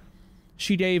her.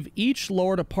 She gave each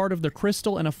lord a part of the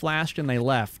crystal in a flask, and they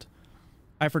left.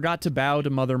 I forgot to bow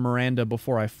to Mother Miranda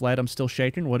before I fled. I'm still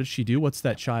shaking. What did she do? What's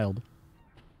that child?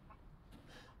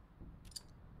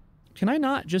 Can I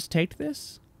not just take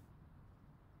this?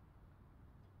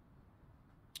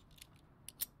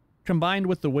 Combined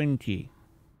with the wing key.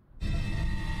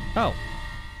 Oh.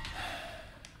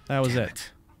 That was Damn it.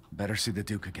 it. Better see the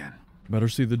Duke again. Better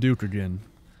see the Duke again.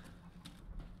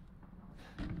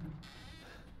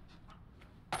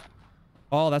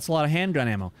 Oh, that's a lot of handgun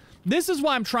ammo. This is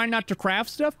why I'm trying not to craft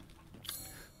stuff.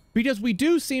 Because we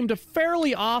do seem to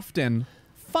fairly often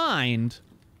find...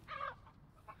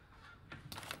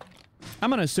 I'm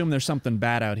gonna assume there's something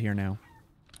bad out here now.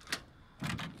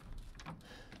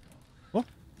 Oh.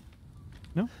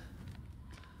 No.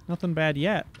 Nothing bad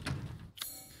yet.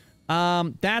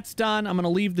 That's done. I'm gonna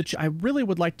leave the... I really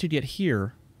would like to get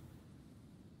here.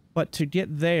 But to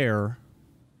get there...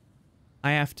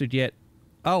 I have to get...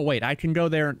 Oh, wait. I can go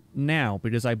there now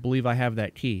because I believe I have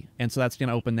that key. And so that's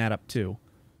gonna open that up too.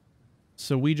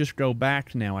 So we just go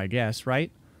back now, I guess,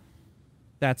 right?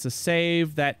 That's a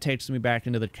save. That takes me back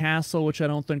into the castle, which I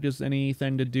don't think is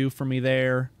anything to do for me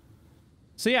there.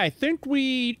 So yeah, I think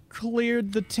we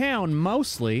cleared the town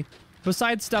mostly,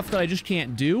 besides stuff that I just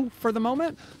can't do for the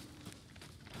moment.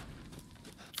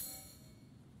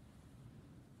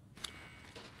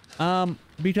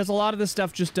 Because a lot of this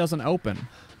stuff just doesn't open.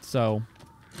 So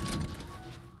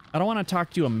I don't want to talk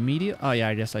to you immediately. Oh yeah,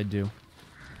 I guess I do.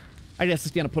 I guess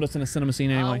it's gonna put us in a cinema scene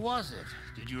anyway. How was it?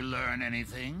 Did you learn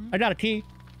anything? I got a key.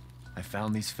 I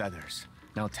found these feathers.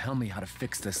 Now tell me how to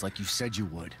fix this like you said you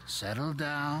would. Settle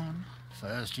down.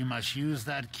 First, you must use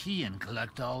that key and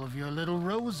collect all of your little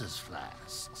roses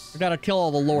flasks. I gotta kill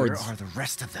all the lords. Where are the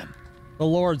rest of them? The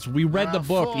lords. We read the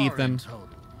There are book, 4 Ethan. in total.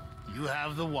 You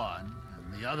have the one,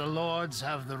 and the other lords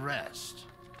have the rest.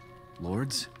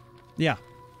 Lords? Yeah.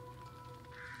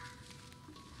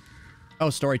 Oh,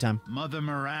 story time. Mother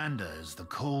Miranda is the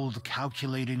cold,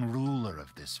 calculating ruler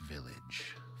of this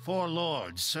village. 4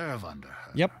 lords serve under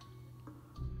her. Yep.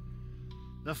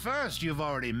 The first you've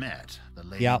already met, the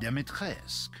Lady Yep.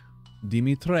 Dimitrescu.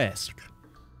 Dimitrescu.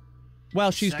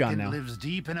 Well, she's Second gone now. lives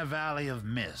deep in a valley of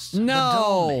mist. No.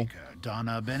 The dollmaker,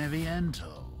 Donna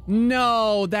Beneviento.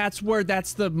 No, that's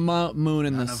the moon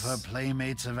in None the... of her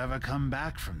playmates have ever come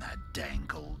back from that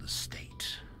dank old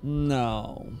estate.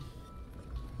 No.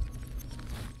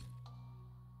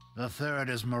 The third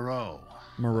is Moreau.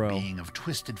 Moreau. A being of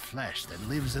twisted flesh that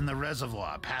lives in the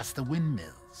reservoir past the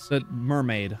windmills. The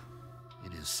mermaid.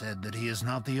 It is said that he is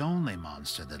not the only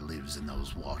monster that lives in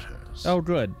those waters. Oh,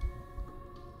 good.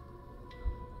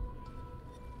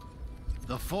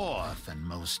 The fourth and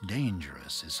most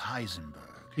dangerous is Heisenberg.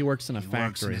 He works in a He works in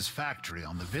factory. his factory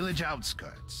on the village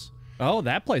outskirts. Oh,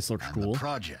 that place looks And cool. the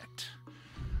project.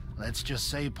 Let's just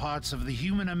say parts of the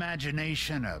human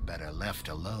imagination are better left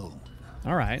alone.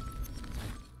 All right.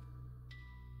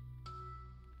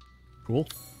 Cool.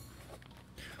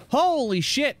 Holy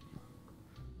shit!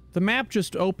 The map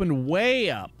just opened way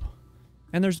up.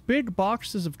 And there's big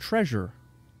boxes of treasure.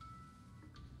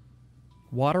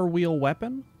 Water wheel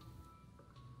weapon?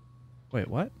 Wait,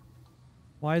 what?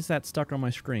 Why is that stuck on my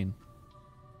screen?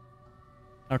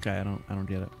 Okay, I don't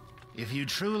get it. If you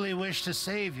truly wish to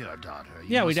save your daughter, you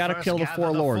Yeah, we must gotta first kill the gather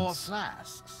 4 lords. 4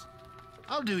 flasks.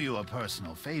 I'll do you a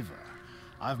personal favor.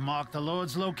 I've marked the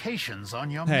lords' locations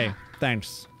on your Hey, map.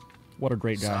 thanks. What a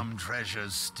great guy. Some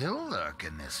treasures still lurk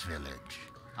in this village.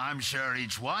 I'm sure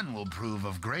each one will prove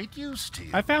of great use to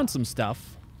you. I found some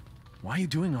stuff. Why are you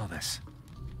doing all this?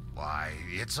 Why,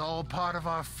 it's all part of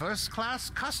our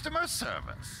first-class customer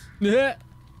service. The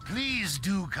Please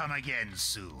do come again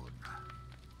soon.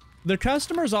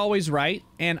 customer's always right,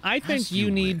 and I think As you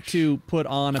you need wish. to put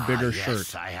on a bigger Yes,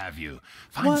 shirt. I have you.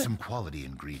 Find What? some quality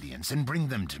ingredients and bring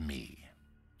them to me.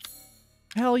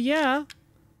 Hell yeah.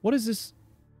 What is this?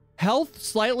 Health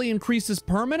slightly increases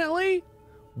permanently?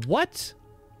 What?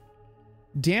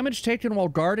 Damage taken while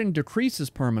guarding decreases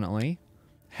permanently.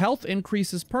 Health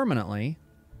increases permanently.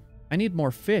 I need more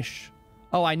fish.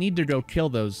 Oh, I need to go kill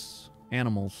those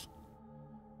animals.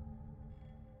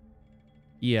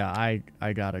 Yeah,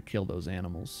 I gotta kill those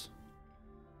animals.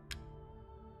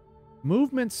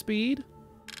 Movement speed.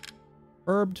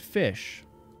 Herbed fish.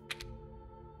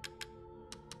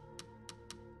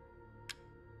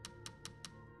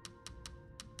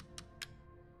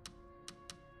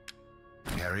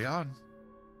 Carry on.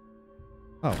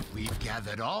 Oh. We've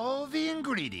gathered all the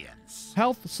ingredients.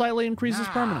 Health slightly increases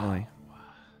Now. permanently.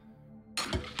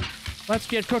 Let's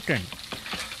get cooking.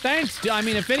 Thanks. I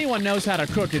mean, if anyone knows how to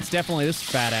cook, it's definitely this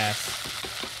fat ass.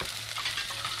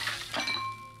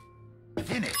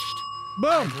 Finished.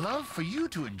 Boom. I'd love for you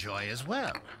to enjoy as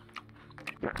well.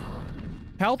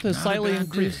 Health has Not a slightly bad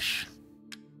increased. dish.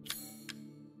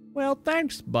 Well,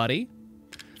 thanks, buddy.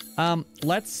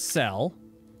 Let's sell.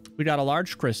 We got a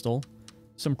large crystal,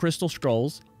 some crystal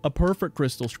scrolls, a perfect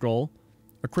crystal scroll,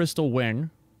 a crystal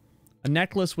wing, a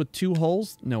necklace with 2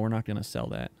 holes. No, we're not going to sell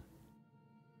that.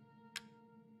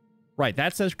 Right,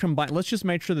 that says combine. Let's just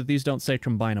make sure that these don't say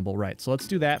combinable. Right, so let's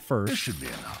do that This first. should be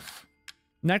enough.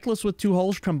 Necklace with 2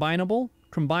 holes, combinable.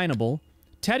 Combinable.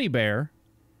 Teddy bear.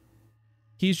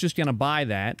 He's just going to buy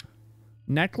that.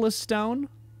 Necklace stone.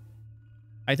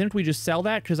 I think we just sell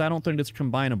that because I don't think it's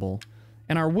combinable.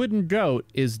 And our wooden goat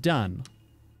is done.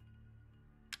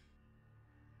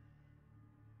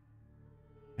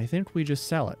 I think we just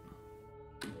sell it.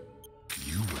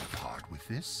 You will part with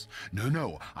this? No,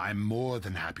 no, I'm more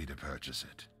than happy to purchase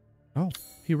it. Oh,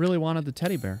 he really wanted the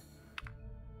teddy bear.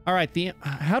 All right,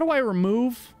 how do I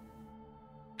remove...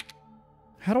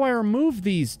 How do I remove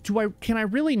these? Can I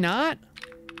really not?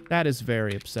 That is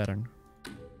very upsetting.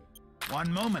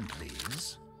 One moment,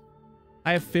 please.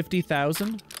 I have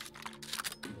 50,000.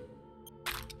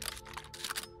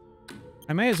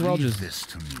 I may as well Leave just... this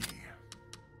to me.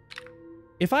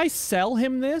 If I sell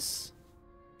him this,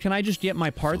 can I just get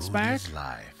my parts Food back? is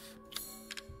life.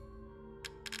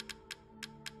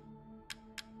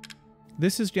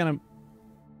 This is gonna...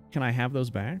 Can I have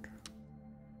those back?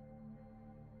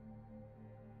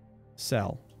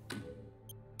 Sell.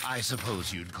 I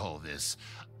suppose you'd call this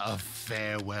a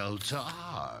farewell to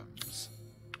arms.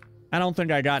 I don't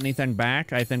think I got anything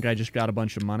back. I think I just got a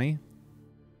bunch of money.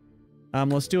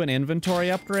 Let's do an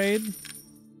inventory upgrade.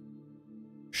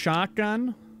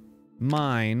 Shotgun.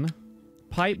 Mine.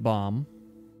 Pipe bomb.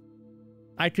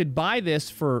 I could buy this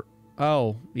for...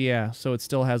 Oh, yeah. So it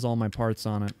still has all my parts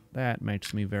on it. That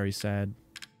makes me very sad.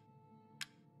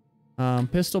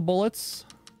 Pistol bullets.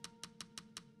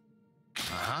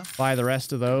 Buy the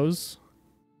rest of those.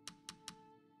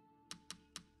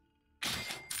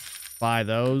 Buy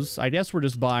those. I guess we're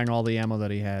just buying all the ammo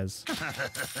that he has.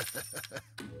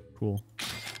 Cool.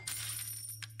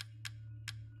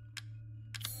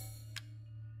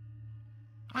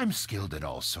 I'm skilled at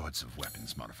all sorts of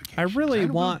weapons modifications. I really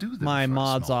will want do them my for a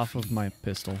mods small off of fee. my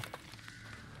pistol.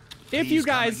 Please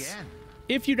come again.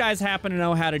 If you guys happen to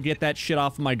know how to get that shit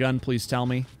off of my gun, please tell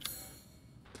me.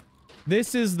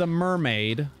 This is the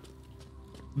mermaid.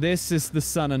 This is the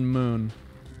sun and moon.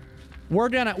 We're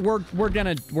gonna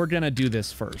do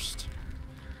this first.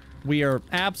 We are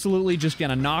absolutely just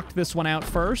gonna knock this one out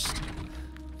first.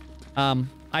 I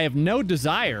have no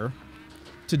desire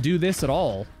to do this at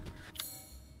all.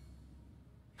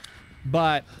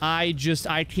 But I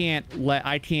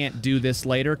can't do this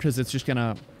later because it's just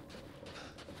gonna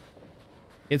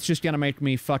make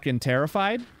me fucking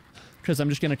terrified. Because I'm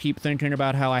just gonna keep thinking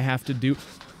about how I have to do...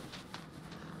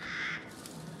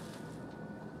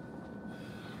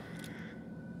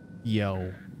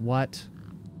 Yo, what?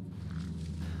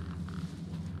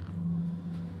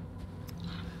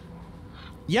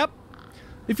 Yep.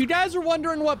 If you guys are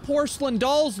wondering what porcelain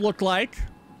dolls look like,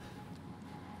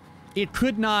 it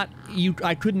could not...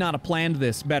 I could not have planned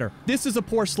this better. This is a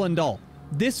porcelain doll.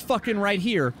 This fucking right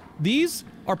here, these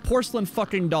are porcelain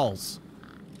fucking dolls.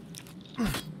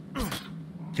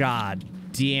 God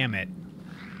damn it.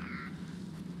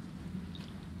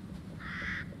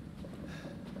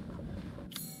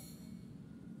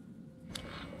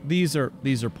 These are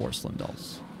porcelain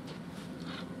dolls.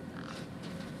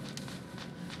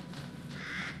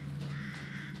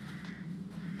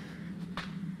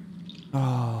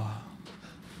 Oh.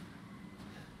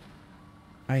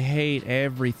 I hate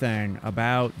everything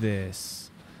about this.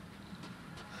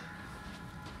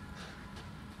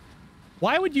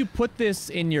 Why would you put this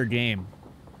in your game?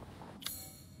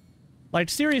 Like,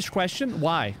 serious question,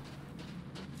 why?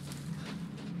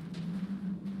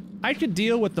 I could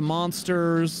deal with the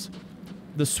monsters,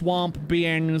 the swamp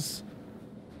beings.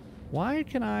 Why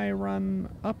can I run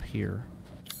up here?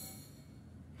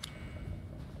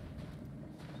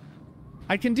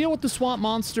 I can deal with the swamp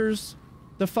monsters,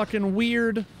 the fucking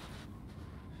weird...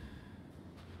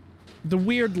 the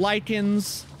weird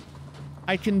lichens.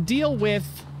 I can deal with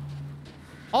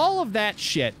all of that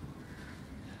shit.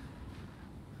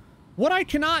 What I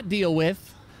cannot deal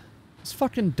with is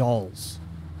fucking dolls.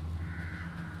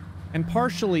 And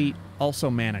partially also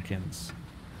mannequins.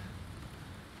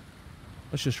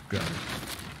 Let's just go.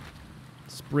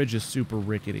 This bridge is super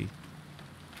rickety.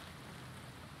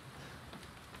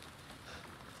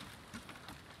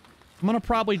 I'm gonna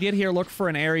probably get here, look for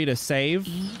an area to save.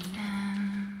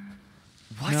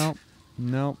 What? No.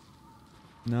 No.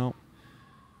 No.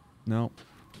 No.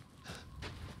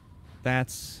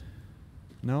 That's...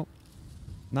 Nope.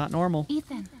 Not normal.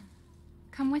 Ethan,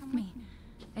 come with me.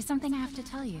 There's something I have to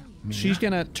tell you. She's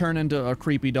gonna turn into a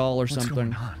creepy doll or What's something.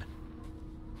 going on?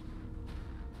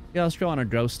 Yeah, let's go on a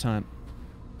ghost hunt.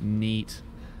 Neat.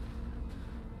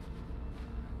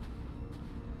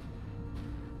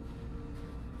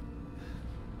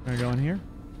 Can I go in here?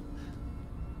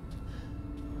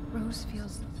 Rose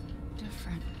feels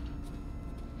different.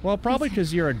 Well, probably Ethan,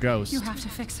 because you're a ghost. You have to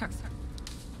fix her.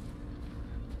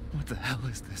 What the hell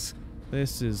is this?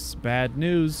 This is bad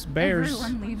news, bears.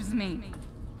 Everyone leaves me.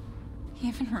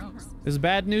 Even Rose. This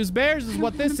bad news bears is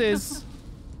what this is.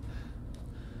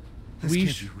 This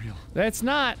can't be real. That's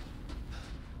not.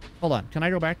 Hold on. Can I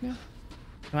go back now?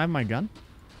 Can I have my gun?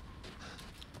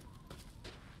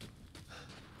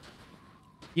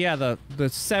 Yeah, the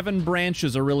 7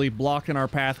 branches are really blocking our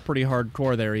path pretty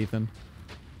hardcore there, Ethan.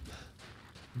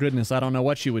 Goodness, I don't know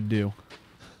what you would do.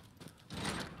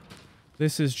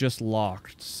 This is just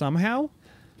locked. Somehow?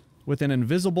 With an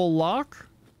invisible lock?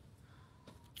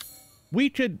 We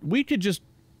could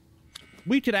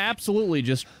absolutely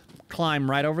just climb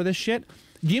right over this shit.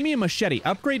 Give me a machete.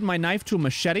 Upgrade my knife to a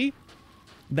machete.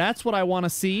 That's what I want to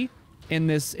see in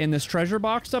this treasure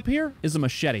box up here, is a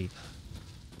machete.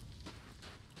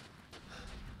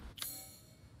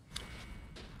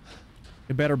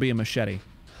 It better be a machete.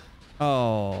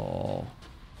 Oh.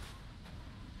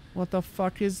 What the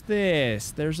fuck is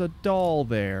this? There's a doll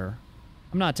there.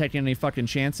 I'm not taking any fucking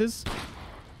chances.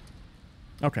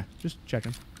 Okay, just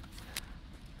checking.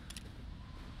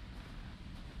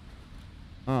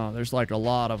 Oh, there's like a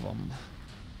lot of them.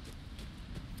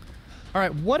 All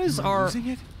right, what is our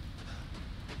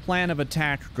plan of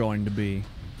attack going to be?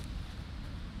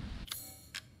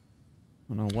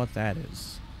 I don't know what that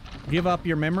is. Give up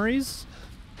your memories?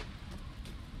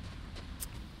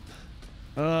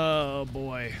 Oh,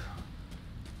 boy.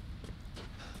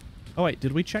 Oh, wait,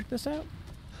 did we check this out?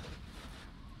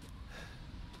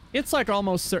 It's like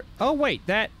almost oh, wait,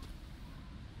 that...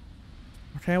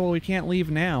 Okay, well, we can't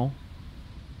leave now.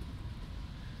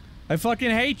 I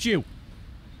fucking hate you!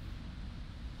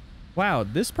 Wow,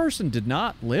 this person did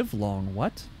not live long.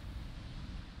 What?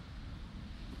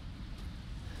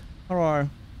 Hello.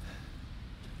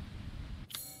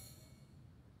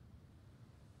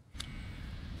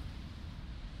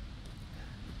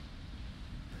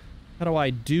 How do I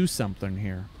do something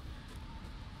here?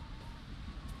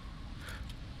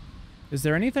 Is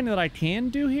there anything that I can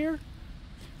do here?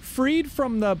 Freed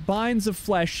from the binds of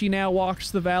flesh, she now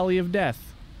walks the valley of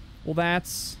death. Well,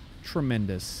 that's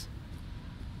tremendous.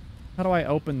 How do I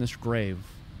open this grave?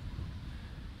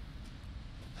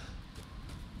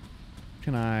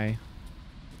 Can I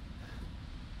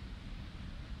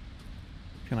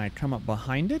come up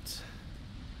behind it?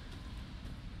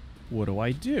 What do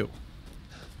I do?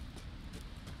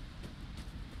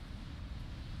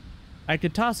 I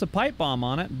could toss a pipe bomb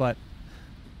on it, but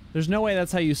there's no way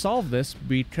that's how you solve this,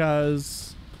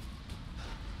 because...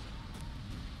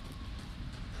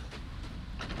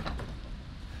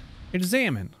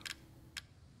 Examine.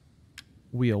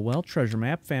 Wheel well, treasure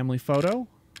map, family photo.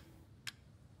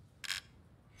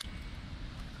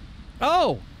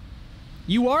 Oh!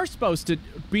 You are supposed to,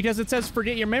 because it says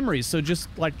forget your memories, so just,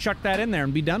 like, chuck that in there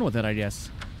and be done with it, I guess.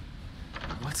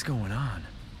 What's going on?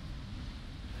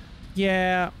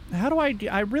 Yeah, how do I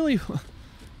really,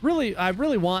 I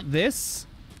really want this.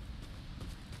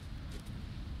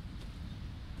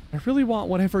 I really want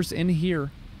whatever's in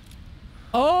here.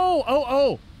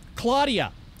 Oh!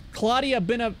 Claudia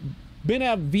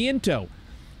Beneviento.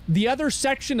 The other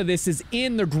section of this is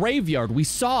in the graveyard. We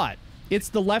saw it. It's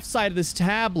the left side of this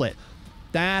tablet.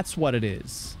 That's what it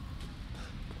is.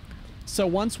 So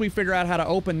once we figure out how to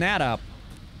open that up.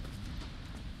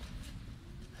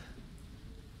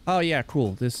 Oh yeah,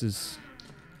 cool. This is...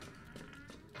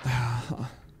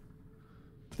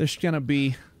 There's gonna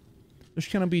be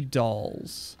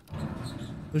dolls.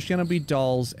 There's gonna be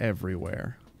dolls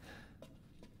everywhere.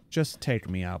 Just take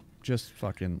me up. Just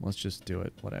fucking, let's just do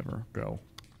it. Whatever. Go.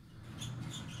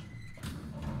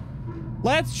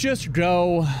 Let's just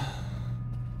go.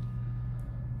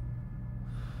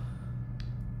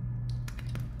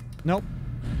 Nope.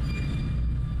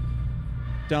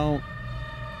 Don't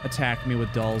attack me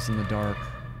with dolls in the dark.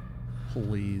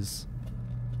 Please.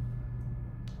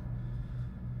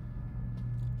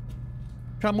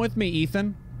 Come with me,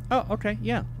 Ethan. Oh, okay,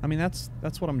 yeah. I mean, that's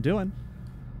what I'm doing.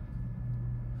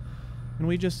 Can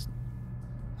we just...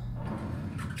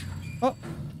 Oh,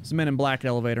 it's a Men in Black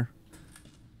elevator.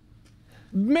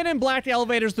 Men in Black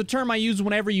elevator is the term I use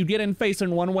whenever you get in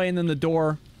facing one way and then the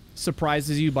door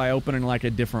surprises you by opening like a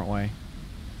different way.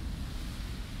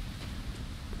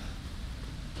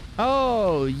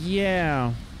 Oh,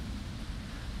 yeah.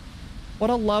 What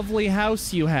a lovely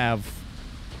house you have.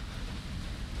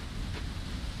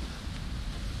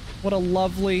 What a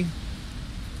lovely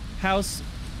house,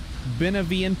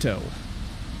 Beneviento.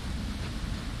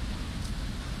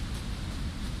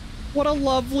 What a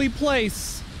lovely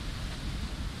place.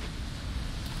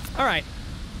 All right.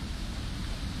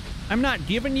 I'm not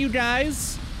giving you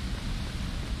guys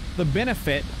the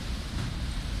benefit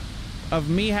of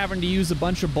me having to use a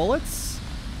bunch of bullets.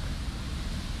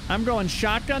 I'm going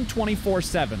shotgun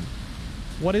 24/7.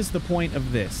 What is the point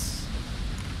of this?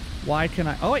 Why can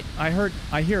I... Oh, wait. I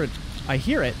hear it. I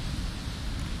hear it.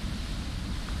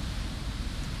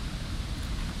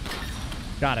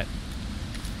 Got it.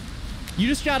 You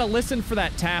just gotta listen for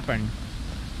that tapping.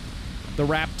 The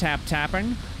rap tap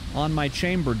tapping on my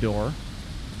chamber door.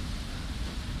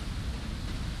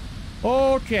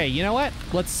 Okay, you know what?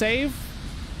 Let's save.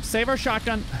 Save our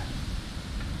shotgun.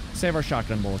 Save our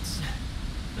shotgun bullets.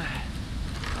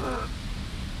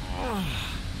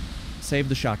 Save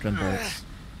the shotgun bullets.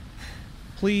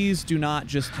 Please do not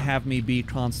just have me be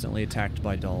constantly attacked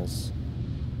by dolls.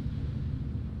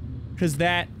 Because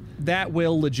that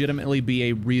will legitimately be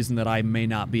a reason that I may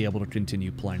not be able to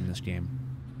continue playing this game.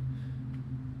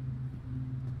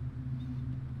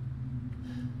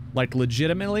 Like,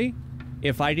 legitimately,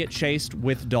 if I get chased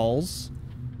with dolls,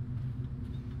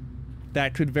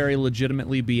 that could very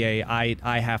legitimately be a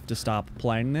I have to stop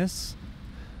playing this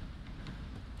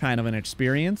kind of an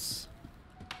experience.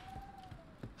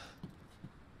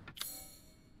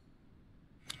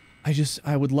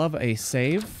 I would love a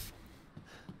save.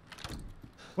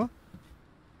 What?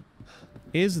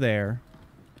 Is there?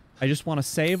 I just want to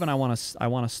save and I want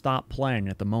to stop playing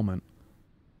at the moment.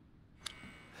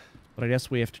 But I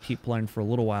guess we have to keep playing for a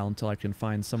little while until I can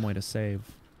find some way to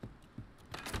save.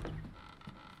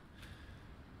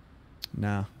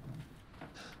 Nah.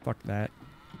 Fuck that.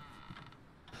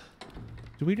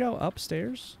 Do we go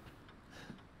upstairs?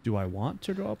 Do I want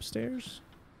to go upstairs?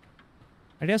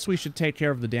 I guess we should take care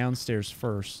of the downstairs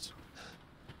first.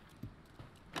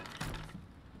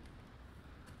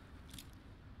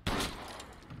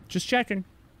 Just checking.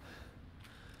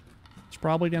 It's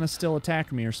probably gonna still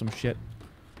attack me or some shit.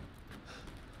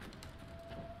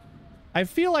 I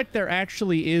feel like there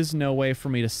actually is no way for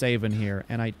me to save in here,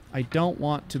 and I don't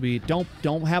want to be... Don't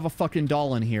have a fucking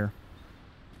doll in here.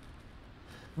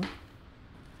 What?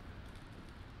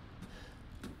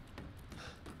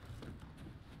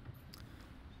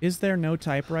 Is there no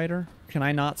typewriter? Can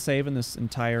I not save in this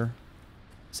entire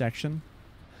section?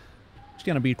 It's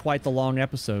gonna be quite the long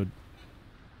episode.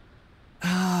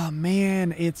 Ah,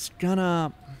 man, it's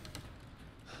gonna...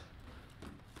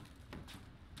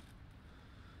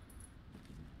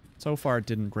 So far, it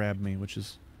didn't grab me, which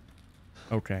is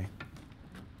okay.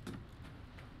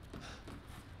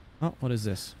 Oh, what is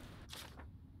this?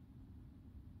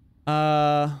 It's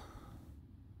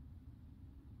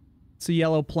a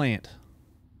yellow plant.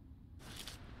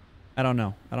 I don't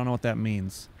know. I don't know what that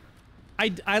means.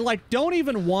 I like, don't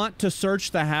even want to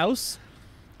search the house.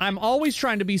 I'm always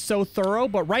trying to be so thorough,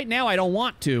 but right now I don't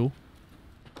want to.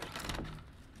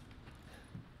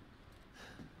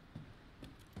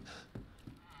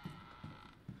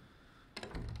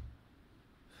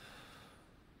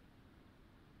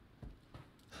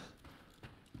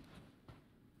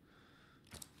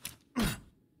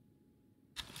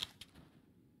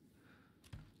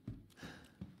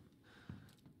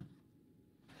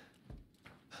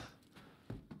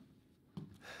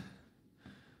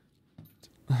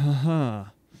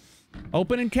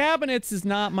 Opening cabinets is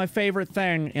not my favorite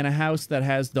thing in a house that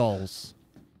has dolls.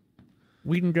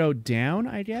 We can go down,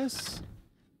 I guess?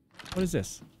 What is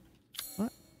this?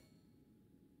 What?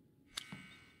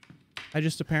 I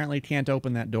just apparently can't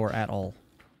open that door at all.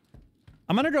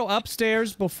 I'm gonna go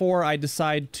upstairs before I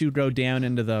decide to go down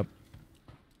into the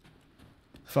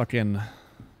fucking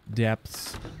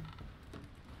depths.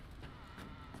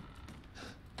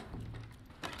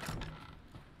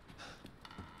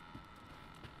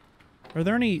 Are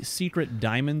there any secret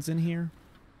diamonds in here?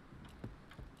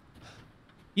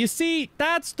 You see,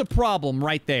 that's the problem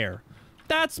right there.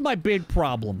 That's my big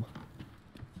problem.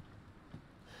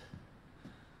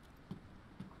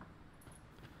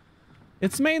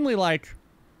 It's mainly like,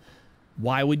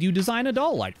 why would you design a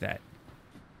doll like that?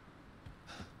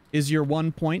 Is your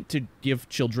one point to give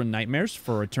children nightmares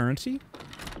for eternity?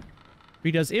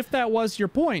 Because if that was your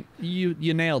point, you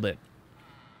nailed it.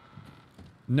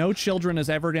 No children is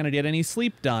ever gonna get any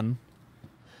sleep done.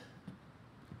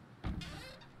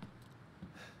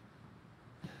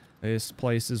 This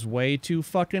place is way too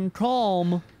fucking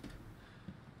calm.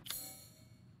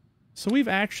 So we've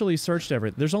actually searched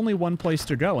everything. There's only one place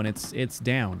to go, and it's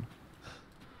down.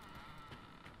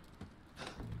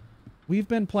 We've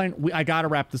been playing... I gotta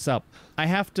wrap this up.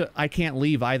 I can't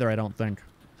leave either, I don't think.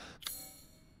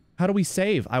 How do we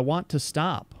save? I want to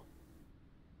stop.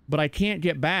 But I can't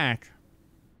get back.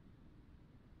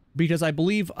 Because I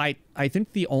believe... I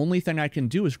think the only thing I can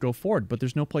do is go forward, but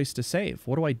there's no place to save.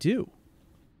 What do I do?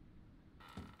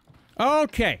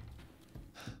 Okay.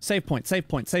 Save point, save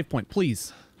point, save point,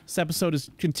 please. This episode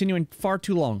is continuing far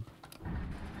too long.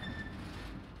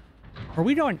 Are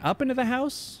we going up into the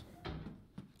house?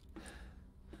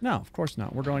 No, of course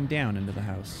not. We're going down into the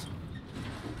house.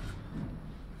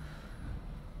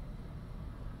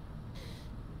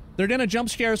 They're gonna jump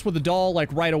scare us with the doll,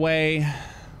 like, right away.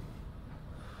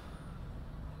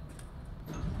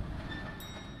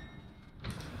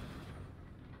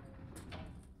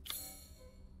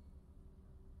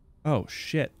 Oh,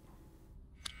 shit.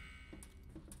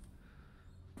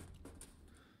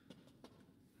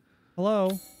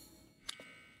 Hello?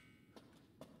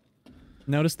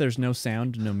 Notice there's no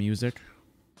sound, no music.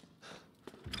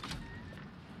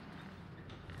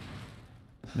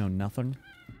 No nothing.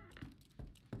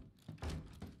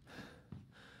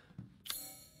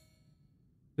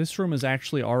 This room is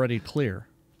actually already clear.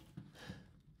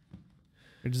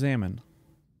 Examine.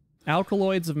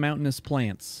 Alkaloids of mountainous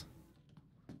plants.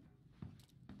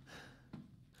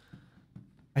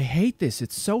 I hate this.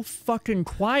 It's so fucking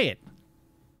quiet.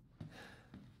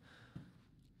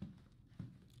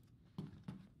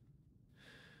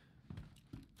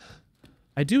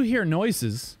 I do hear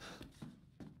noises.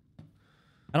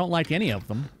 I don't like any of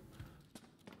them.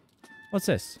 What's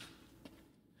this?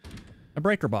 A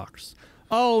breaker box.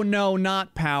 Oh no,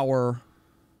 not power.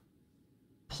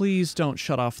 Please don't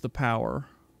shut off the power.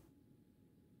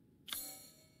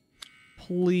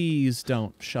 Please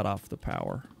don't shut off the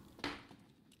power.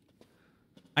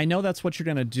 I know that's what you're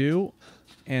gonna do,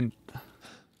 and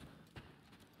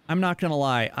I'm not gonna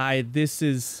lie, I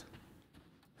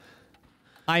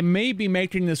may be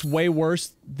making this way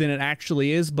worse than it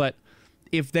actually is, but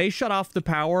if they shut off the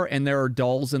power and there are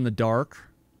dolls in the dark,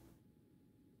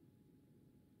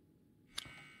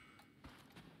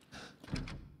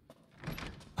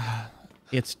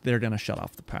 they're gonna shut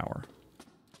off the power.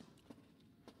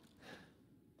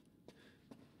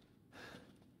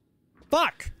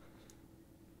 Fuck!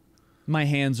 My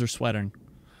hands are sweating.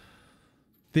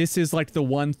 This is like the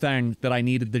one thing that I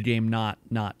needed the game not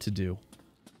to do.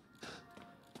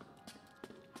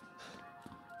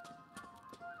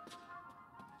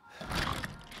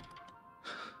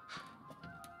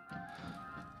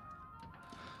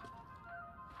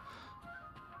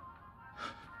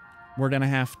 We're gonna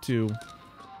have to...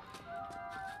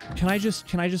 Can I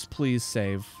just please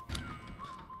save?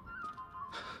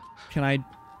 Can I...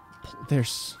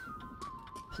 There's...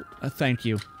 thank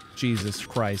you. Jesus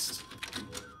Christ.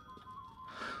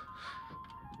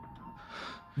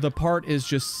 The part is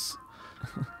just...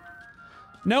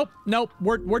 Nope,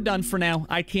 we're done for now.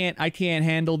 I can't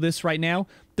handle this right now.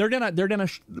 They're gonna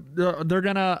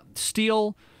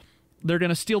steal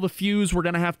the fuse. We're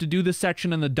gonna have to do this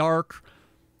section in the dark.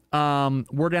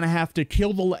 We're gonna have to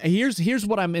kill the... Here's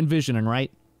what I'm envisioning,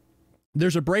 right?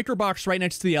 There's a breaker box right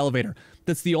next to the elevator.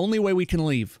 That's the only way we can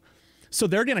leave. So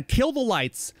they're gonna kill the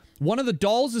lights. One of the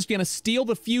dolls is gonna steal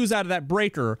the fuse out of that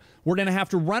breaker. We're gonna have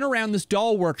to run around this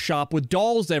doll workshop with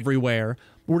dolls everywhere.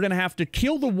 We're gonna have to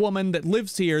kill the woman that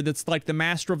lives here that's like the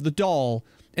master of the doll.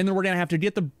 And then we're gonna have to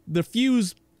get the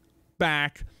fuse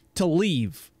back to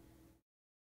leave.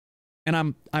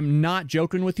 And I'm not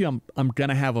joking with you. I'm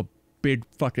gonna have a big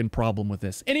fucking problem with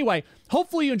this. Anyway,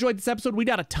 hopefully you enjoyed this episode. We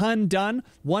got a ton done.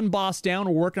 One boss down.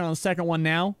 We're working on the second one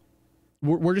now.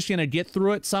 We're just gonna get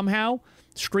through it somehow,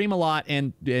 scream a lot,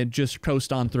 and just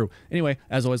coast on through. Anyway,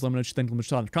 as always, let me know what you think. Let me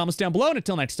know in the comments down below. And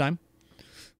until next time,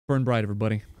 burn bright,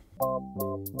 everybody.